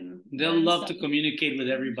Spanish. We can. They'll love to communicate with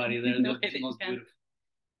everybody. They're the most beautiful.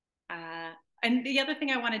 And the other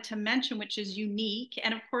thing I wanted to mention, which is unique,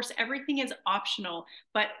 and of course, everything is optional,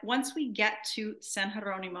 but once we get to San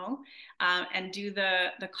Jeronimo and do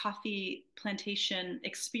the coffee plantation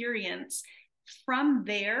experience, from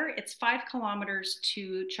there, it's 5 kilometers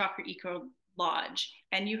to Chakra Eco Lodge,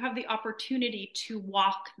 and you have the opportunity to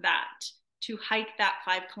walk that, to hike that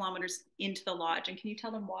 5 kilometers into the lodge. And can you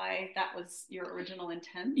tell them why that was your original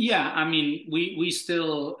intent? Yeah, I mean, we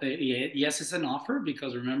still, yes, it's an offer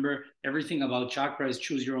because remember, everything about Chakra is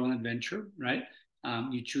choose your own adventure, right?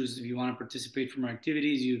 You choose if you want to participate from our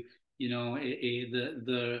activities. You know,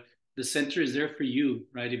 the center is there for you,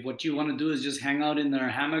 right? If what you want to do is just hang out in our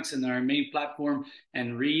hammocks and our main platform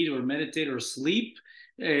and read or meditate or sleep,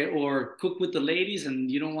 or cook with the ladies, and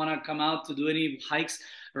you don't want to come out to do any hikes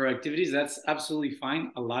or activities, that's absolutely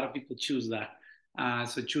fine. A lot of people choose that.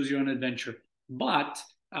 So choose your own adventure. But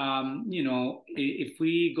you know, if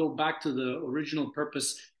we go back to the original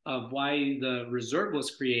purpose of why the reserve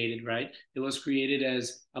was created, right? It was created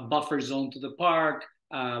as a buffer zone to the park,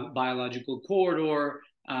 biological corridor,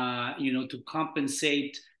 you know, to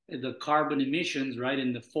compensate the carbon emissions, right,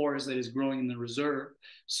 in the forest that is growing in the reserve.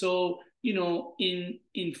 So, you know, in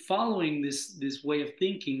following this way of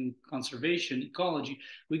thinking, conservation, ecology,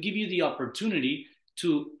 we give you the opportunity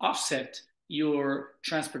to offset your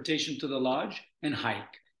transportation to the lodge and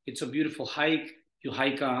hike. It's a beautiful hike. You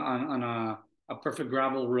hike on a perfect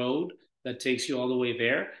gravel road that takes you all the way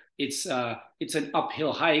there. It's an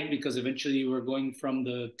uphill hike because eventually we're going from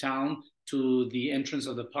the town to the entrance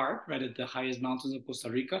of the park, right at the highest mountains of Costa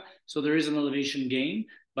Rica. So there is an elevation gain,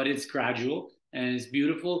 but it's gradual and it's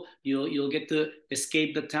beautiful. You'll get to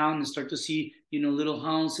escape the town and start to see, you know, little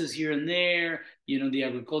houses here and there, you know, the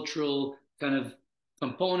agricultural kind of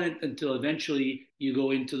component until eventually you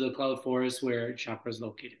go into the cloud forest where Chakra is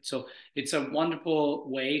located. So it's a wonderful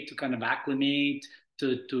way to kind of acclimate,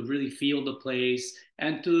 to really feel the place,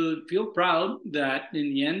 and to feel proud that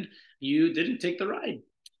in the end you didn't take the ride.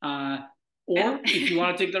 Or if you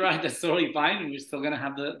want to take the ride, that's totally fine. We're still gonna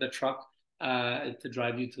have the truck to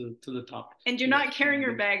drive you to the top. And you're not carrying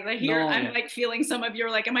your bag. Like here, I'm like feeling some of you are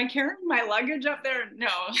like, am I carrying my luggage up there? No,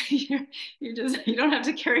 you don't have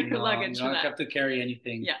to carry your luggage. You don't have to carry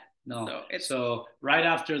anything. Yeah. No. So right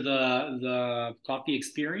after the coffee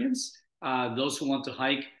experience, those who want to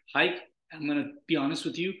hike. I'm gonna be honest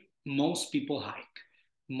with you. Most people hike.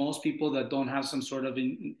 Most people that don't have some sort of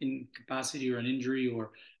incapacity or an injury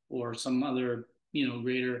or some other, you know,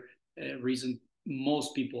 greater reason,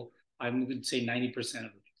 most people, I would say 90%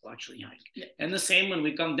 of the people actually hike. Yeah. And the same when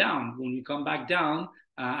we come down. When we come back down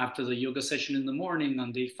after the yoga session in the morning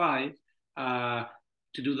on day 5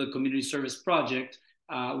 to do the community service project,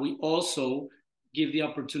 we also give the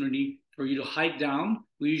opportunity for you to hike down.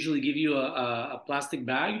 We usually give you a plastic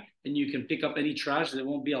bag and you can pick up any trash. There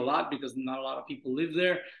won't be a lot because not a lot of people live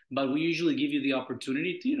there, but we usually give you the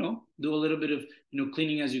opportunity to, you know, do a little bit of, you know,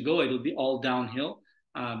 cleaning as you go. It'll be all downhill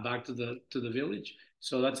back to the village.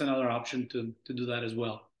 So that's another option to do that as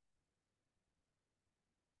well.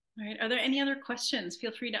 All right. Are there any other questions?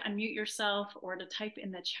 Feel free to unmute yourself or to type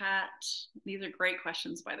in the chat. These are great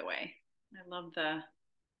questions, by the way. I love the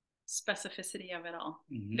specificity of it all.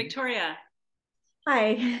 Mm-hmm. Victoria.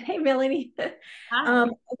 Hi. Hey, Melanie. Hi.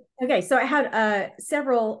 Okay, so I had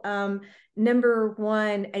several. Number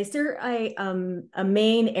one, is there a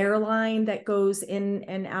main airline that goes in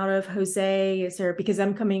and out of Jose? Is there, because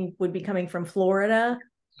would be coming from Florida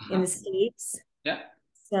in the States. Yeah.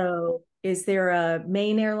 So is there a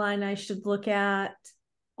main airline I should look at?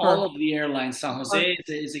 All of the airlines. San Jose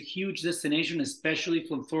is a huge destination, especially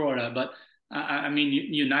from Florida. But I mean,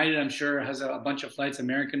 United, I'm sure, has a bunch of flights.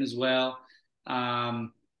 American as well.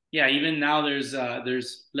 Yeah, even now there's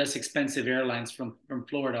less expensive airlines from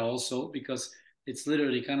Florida also, because it's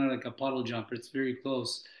literally kind of like a puddle jumper. It's very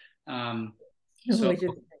close. So Which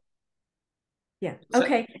is, yeah. so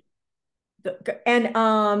Okay. And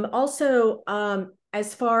also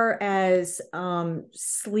as far as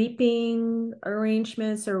sleeping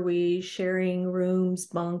arrangements, are we sharing rooms,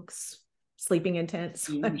 bunks, sleeping in tents?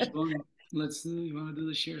 let's you want to do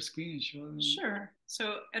the share screen and show them? Sure.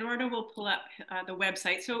 So Eduardo will pull up the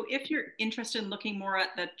website. So if you're interested in looking more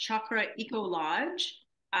at the Chakra Eco Lodge,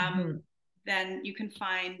 then you can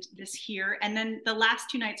find this here. And then the last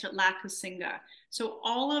 2 nights are at La Kusinga. So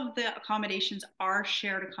all of the accommodations are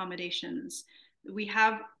shared accommodations. We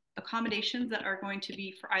have accommodations that are going to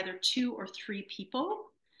be for either 2 or 3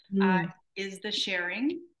 people, is the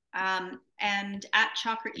sharing. And at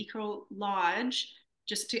Chakra Eco Lodge,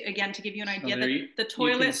 just to again to give you an idea, the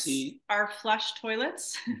toilets are flush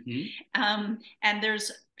toilets, and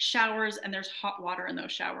there's showers and there's hot water in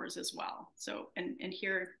those showers as well. So and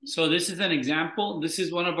here. So this is an example. This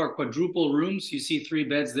is one of our quadruple rooms. You see 3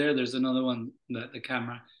 beds there. There's another one that the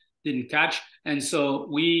camera didn't catch. And so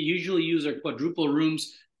we usually use our quadruple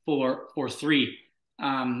rooms for 3.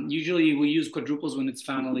 Usually we use quadruples when it's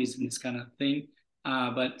families and this kind of thing.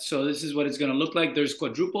 But so this is what it's going to look like. There's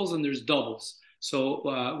quadruples and there's doubles. So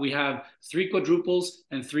we have 3 quadruples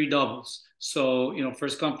and 3 doubles. So, you know,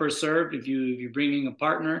 first come, first served. If you're bringing a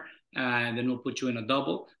partner, then we'll put you in a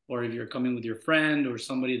double. Or if you're coming with your friend or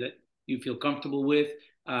somebody that you feel comfortable with,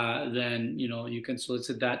 then, you know, you can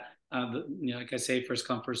solicit that. You know, like I say, first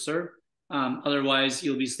come, first serve. Otherwise,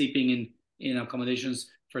 you'll be sleeping in accommodations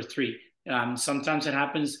for 3. Sometimes it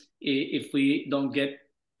happens if we don't get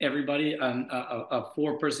everybody, a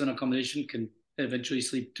 4-person accommodation can eventually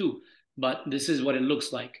sleep 2. But this is what it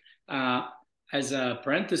looks like. As a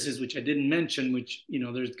parenthesis, which I didn't mention, which, you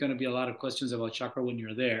know, there's going to be a lot of questions about chakra when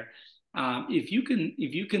you're there. If you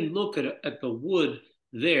can look at the wood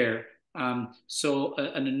there, so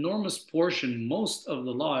an enormous portion, most of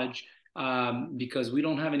the lodge, because we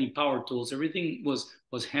don't have any power tools, everything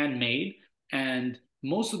was handmade, and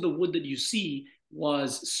most of the wood that you see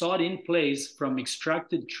was sawed in place from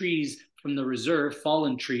extracted trees from the reserve,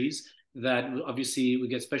 fallen trees that obviously we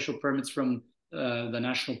get special permits from the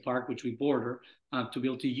national park, which we border, to be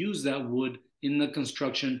able to use that wood in the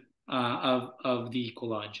construction of the Eco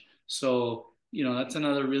Lodge. So, you know, that's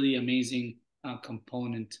another really amazing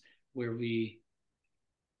component where we.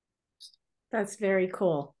 That's very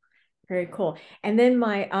cool. Very cool. And then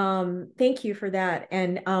my thank you for that.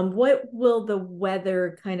 And what will the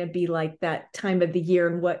weather kind of be like that time of the year,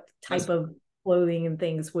 and what type of clothing and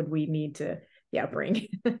things would we need to bring?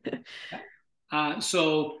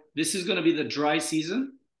 So this is going to be the dry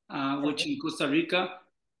season, which in Costa Rica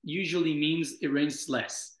usually means it rains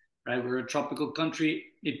less, right? We're a tropical country.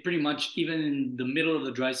 It pretty much, even in the middle of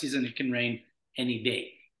the dry season, it can rain any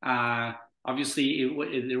day. Obviously,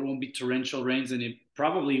 there won't be torrential rains, and it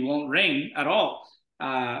probably won't rain at all,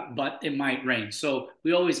 but it might rain. So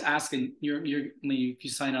we always ask, and if you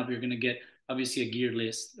sign up, you're going to get obviously a gear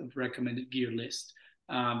list, a recommended gear list.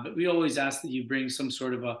 But we always ask that you bring some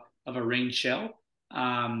sort of a rain shell.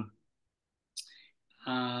 What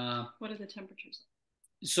are the temperatures?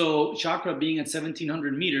 So chakra being at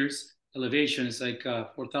 1,700 meters elevation, is like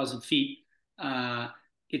 4,000 feet.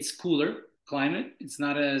 It's cooler climate. It's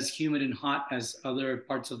not as humid and hot as other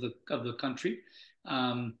parts of the country.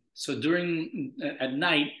 So at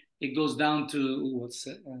night it goes down to what's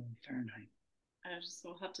it, Fahrenheit?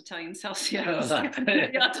 We'll have to tell you in Celsius. You'll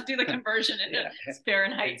have to do the conversion into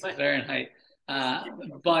Fahrenheit. It's Fahrenheit.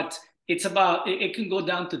 But it's about, it can go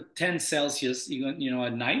down to 10 Celsius, you know,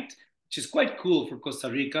 at night, which is quite cool for Costa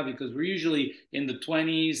Rica, because we're usually in the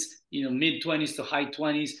 20s, you know, mid 20s to high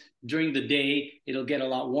 20s. During the day, it'll get a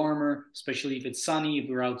lot warmer, especially if it's sunny, if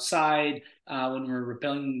we're outside, when we're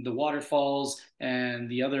rappelling the waterfalls and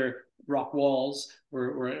the other rock walls,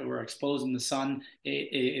 we're exposed in the sun.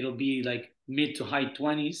 It'll be like mid to high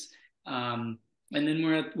 20s. And then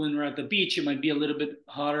when we're at the beach, it might be a little bit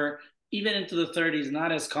hotter, even into the 30s,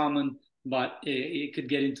 not as common, but it could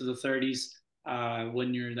get into the 30s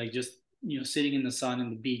when you're like just, you know, sitting in the sun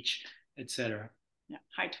and the beach, etc. Yeah,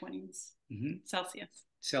 high 20s Celsius.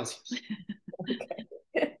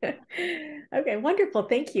 Okay, wonderful.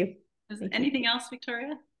 Thank you. Anything else,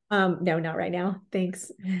 Victoria? No, not right now.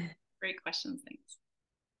 Thanks. Great questions. Thanks.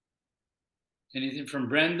 Anything from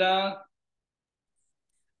Brenda?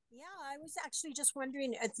 Yeah, I was actually just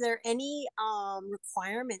wondering, is there any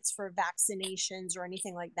requirements for vaccinations or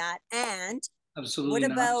anything like that? And Absolutely what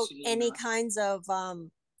not. about Absolutely any not. kinds of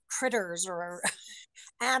critters or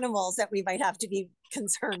animals that we might have to be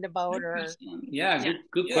concerned about? Or yeah,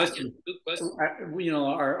 good question. Good question. You know,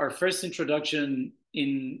 our first introduction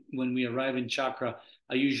in when we arrive in Chakra,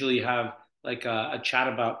 I usually have like a chat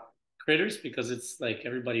about critters because it's like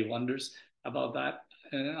everybody wonders about that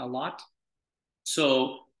a lot.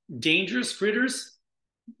 So dangerous critters,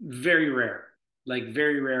 very rare, like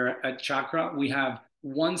very rare at Chakra. We have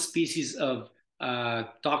one species of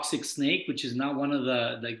toxic snake, which is not one of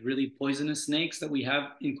the like really poisonous snakes that we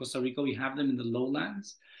have in Costa Rica. We have them in the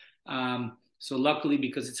lowlands. So luckily,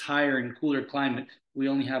 because it's higher and cooler climate, we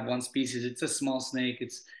only have one species. It's a small snake.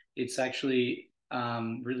 It's actually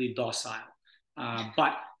really docile.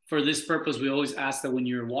 But for this purpose, we always ask that when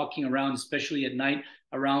you're walking around, especially at night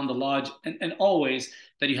around the lodge, and always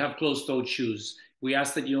that you have closed-toed shoes. We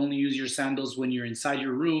ask that you only use your sandals when you're inside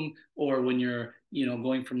your room or when you're, you know,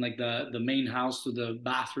 going from like the main house to the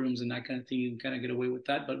bathrooms and that kind of thing. You can kind of get away with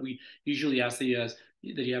that, but we usually ask that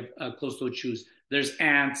you have closed-toed shoes. There's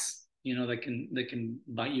ants, you know, that can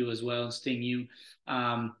bite you as well, sting you.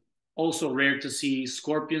 Also rare to see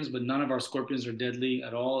scorpions, but none of our scorpions are deadly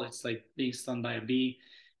at all. It's like being stung by a bee.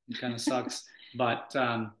 It kind of sucks, but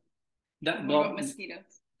that what about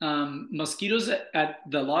mosquitoes? Mosquitoes at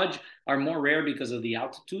the lodge are more rare because of the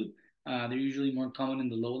altitude. They're usually more common in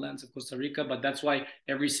the lowlands of Costa Rica, but that's why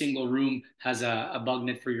every single room has a bug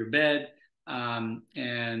net for your bed.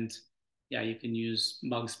 And yeah, you can use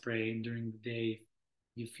bug spray during the day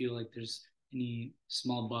if you feel like there's any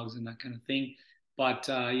small bugs and that kind of thing. But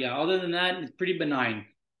yeah, other than that, it's pretty benign.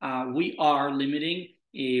 We are limiting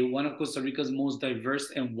one of Costa Rica's most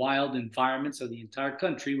diverse and wild environments of the entire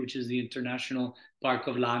country, which is the International Park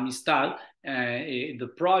of La Amistad.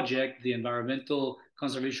 The project, the Environmental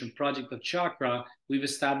Conservation Project of Chakra, we've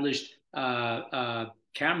established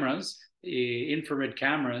cameras, infrared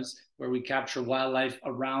cameras, where we capture wildlife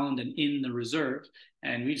around and in the reserve.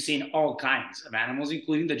 And we've seen all kinds of animals,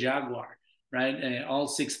 including the jaguar, right? All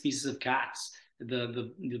 6 species of cats,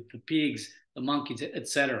 the pigs, the monkeys,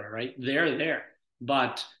 etc. Right? They're there,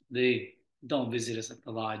 but they don't visit us at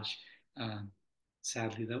the lodge.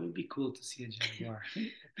 Sadly, that would be cool to see a jaguar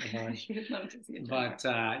at the lodge. You'd love to see a jaguar.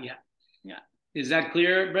 But yeah. Is that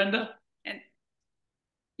clear, Brenda?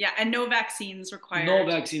 And no vaccines required. No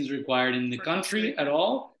vaccines required in the country at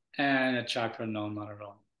all, and at Chakra, no, not at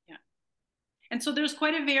all. Yeah. And so there's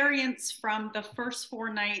quite a variance from the first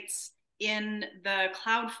 4 nights in the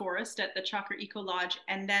cloud forest at the Chakra Eco Lodge,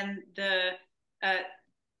 and then the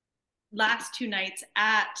last 2 nights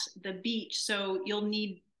at the beach. So you'll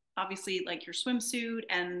need obviously like your swimsuit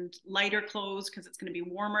and lighter clothes because it's going to be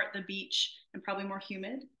warmer at the beach and probably more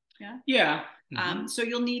humid. Yeah. Mm-hmm. So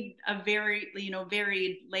you'll need a varied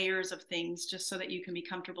layers of things just so that you can be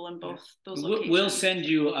comfortable in both those locations. We'll send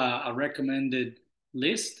you a recommended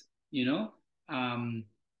list, you know, and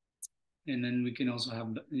then we can also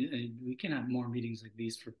have more meetings like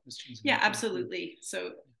these for questions. Yeah, absolutely.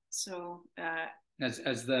 So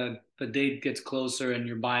as the date gets closer and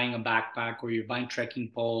you're buying a backpack or you're buying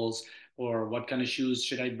trekking poles or what kind of shoes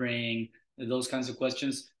should I bring, those kinds of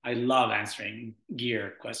questions. I love answering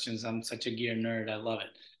gear questions. I'm such a gear nerd. I love it.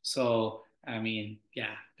 So, I mean,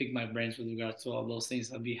 yeah, pick my brains with regards to all those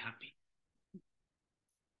things. I'll be happy.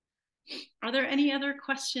 Are there any other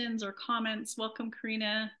questions or comments? Welcome,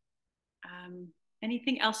 Karina.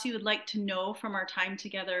 Anything else you would like to know from our time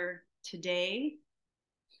together today?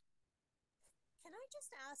 Can I just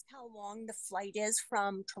ask how long the flight is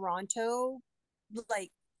from Toronto?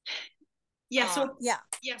 Like,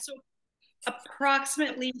 so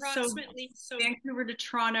approximately so Vancouver to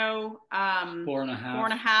Toronto,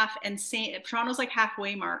 4.5, and Toronto's like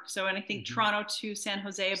halfway mark. So, and I think Toronto to San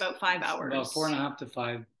Jose about 5 hours. About 4.5 to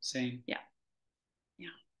 5, same. Yeah.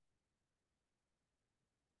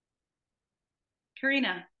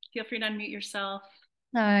 Karina, feel free to unmute yourself.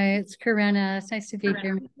 Hi, it's Karina. It's nice to be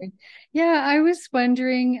here. Yeah, I was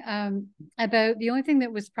wondering about the only thing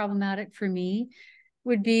that was problematic for me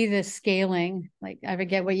would be the scaling. Like, I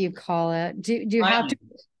forget what you call it. Do you have to?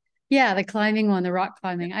 Yeah, the climbing one, the rock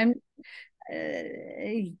climbing.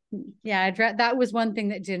 That was one thing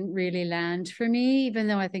that didn't really land for me, even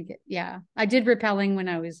though I think, I did rappelling when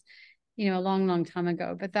I was, a long, long time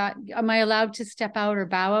ago. But am I allowed to step out or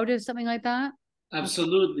bow out of something like that?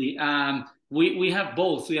 Absolutely. We have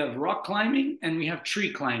both. We have rock climbing and we have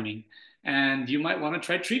tree climbing. And you might want to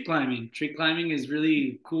try tree climbing. Tree climbing is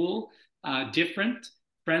really cool, different,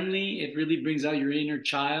 friendly. It really brings out your inner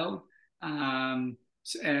child. And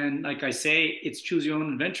like I say, it's choose your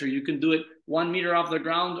own adventure. You can do it 1 meter off the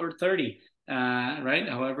ground or 30, right?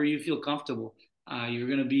 However you feel comfortable. You're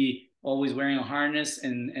going to be always wearing a harness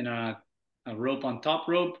and a a rope on top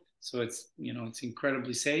rope, so it's it's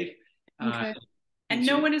incredibly safe. Okay. And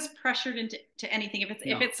no one is pressured into anything.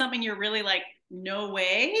 If it's something you're really like, no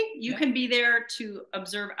way, you can be there to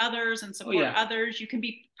observe others and support others. You can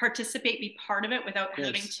be part of it without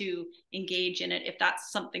having to engage in it if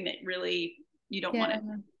that's something that really you don't want to.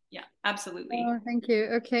 Yeah, absolutely. Oh, thank you.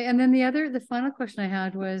 Okay. And then the final question I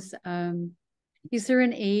had was, is there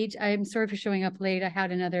an age? I'm sorry for showing up late. I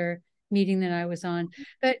had another meeting that I was on,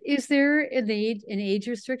 but is there an age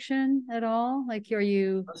restriction at all? Like, are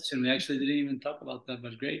you? We actually didn't even talk about that,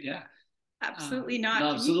 but great. Yeah. Absolutely not.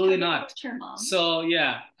 No, absolutely not. So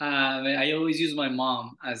yeah, I always use my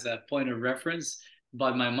mom as a point of reference,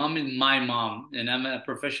 but my mom is my mom, and I'm a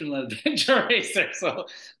professional adventure racer. So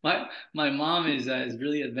my mom is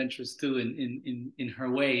really adventurous too in her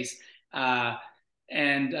ways,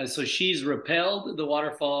 and so she's rappelled the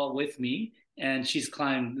waterfall with me, and she's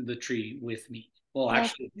climbed the tree with me. Well,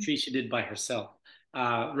 actually, the tree she did by herself.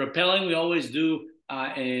 Rappelling we always do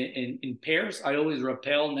in pairs. I always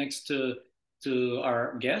rappel next to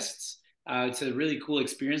our guests. It's a really cool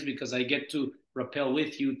experience because I get to rappel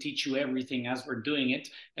with you, teach you everything as we're doing it,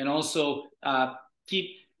 and also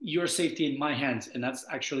keep your safety in my hands. And that's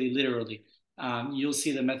actually literally. You'll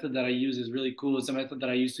see the method that I use is really cool. It's a method that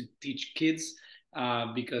I use to teach kids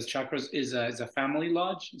because Chakras is a family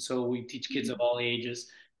lodge. So we teach kids of all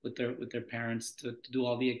ages with their parents to do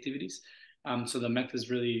all the activities. So the method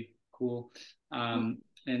is really cool.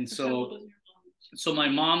 And so my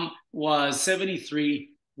mom was 73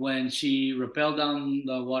 when she rappelled down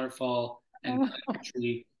the waterfall and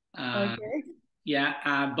actually but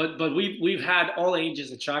we've had all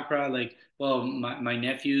ages at Chakra. Like, well, my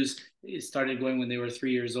nephews started going when they were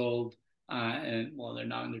 3 years old, and well, they're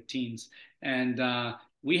now in their teens. And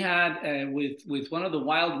we had with one of the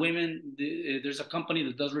wild women. There's a company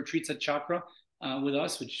that does retreats at Chakra with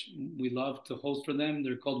us, which we love to host for them.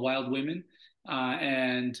 They're called Wild Women,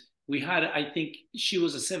 and we had, I think she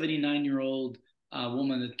was a 79-year-old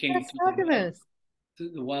woman that came to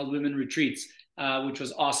the Wild Women retreats, which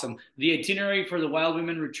was awesome. The itinerary for the Wild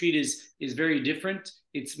Women retreat is very different.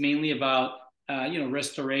 It's mainly about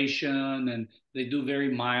restoration, and they do very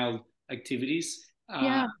mild activities.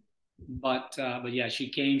 But yeah, she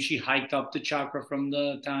came. She hiked up the Chakra from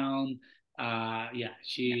the town. Oh,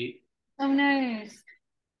 nice.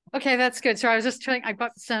 Okay, that's good. So I was just trying. I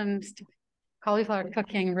got some cauliflower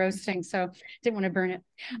cooking and roasting, so didn't want to burn it.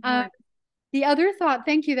 The other thought,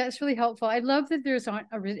 thank you, that's really helpful. I love that there's an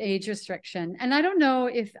age restriction, and I don't know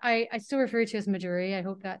if I still refer to you as Maduri. I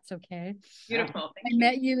hope that's okay. Beautiful. I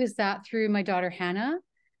met you as that through my daughter Hannah.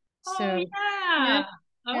 So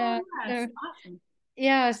awesome.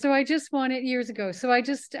 Yeah, so I just wanted years ago. So I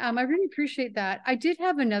just I really appreciate that. I did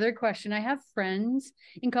have another question. I have friends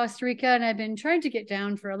in Costa Rica, and I've been trying to get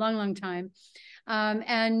down for a long, long time.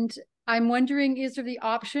 And I'm wondering, is there the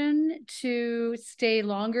option to stay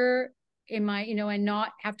longer in my, and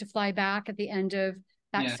not have to fly back at the end of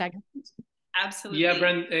that segment? Absolutely. Yeah,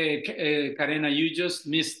 Karena, you just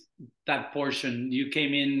missed that portion. You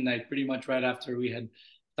came in like pretty much right after we had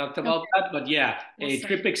talked about that. But yeah,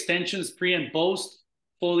 trip extensions pre and post,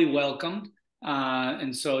 fully welcomed.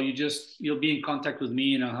 And so you'll be in contact with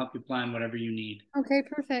me, and I'll help you plan whatever you need. Okay,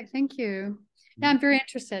 perfect. Thank you. Yeah, I'm very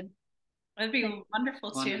interested. That'd be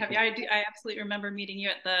wonderful to have you. I absolutely remember meeting you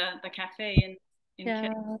at the cafe in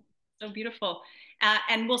Kit. So beautiful.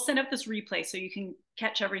 And we'll send out this replay so you can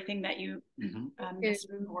catch everything that you missed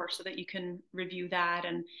before, so that you can review that.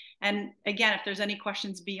 And again, if there's any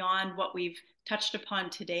questions beyond what we've touched upon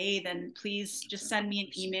today, then please just send me an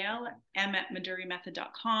email,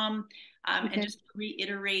 m@madurimethod.com, and just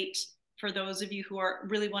reiterate for those of you who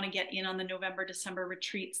really want to get in on the November, December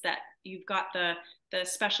retreats, that you've got the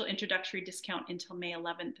special introductory discount until May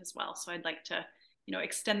 11th as well. So I'd like to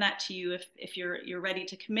extend that to you if you're ready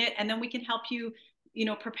to commit, and then we can help you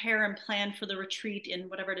prepare and plan for the retreat in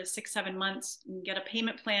whatever it is, 6-7 months, and get a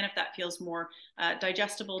payment plan if that feels more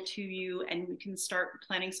digestible to you, and you can start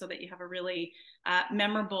planning so that you have a really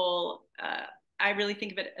memorable, I really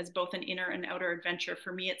think of it as both an inner and outer adventure.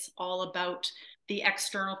 For me, it's all about the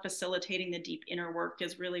external facilitating. The deep inner work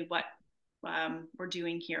is really what we're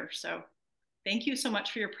doing here. So thank you so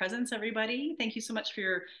much for your presence, everybody. Thank you so much for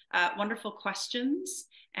your wonderful questions.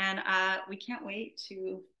 And we can't wait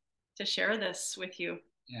to share this with you.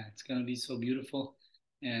 Yeah, it's going to be so beautiful.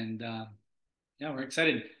 And yeah, we're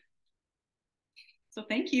excited. So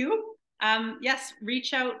thank you. Yes,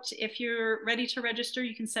 reach out if you're ready to register.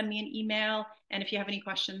 You can send me an email. And if you have any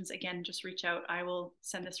questions, again, just reach out. I will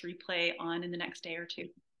send this replay on in the next day or two.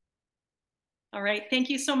 All right. Thank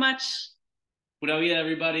you so much. Pura vida,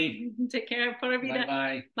 everybody. Take care. Pura vida.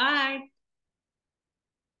 Bye-bye. Bye.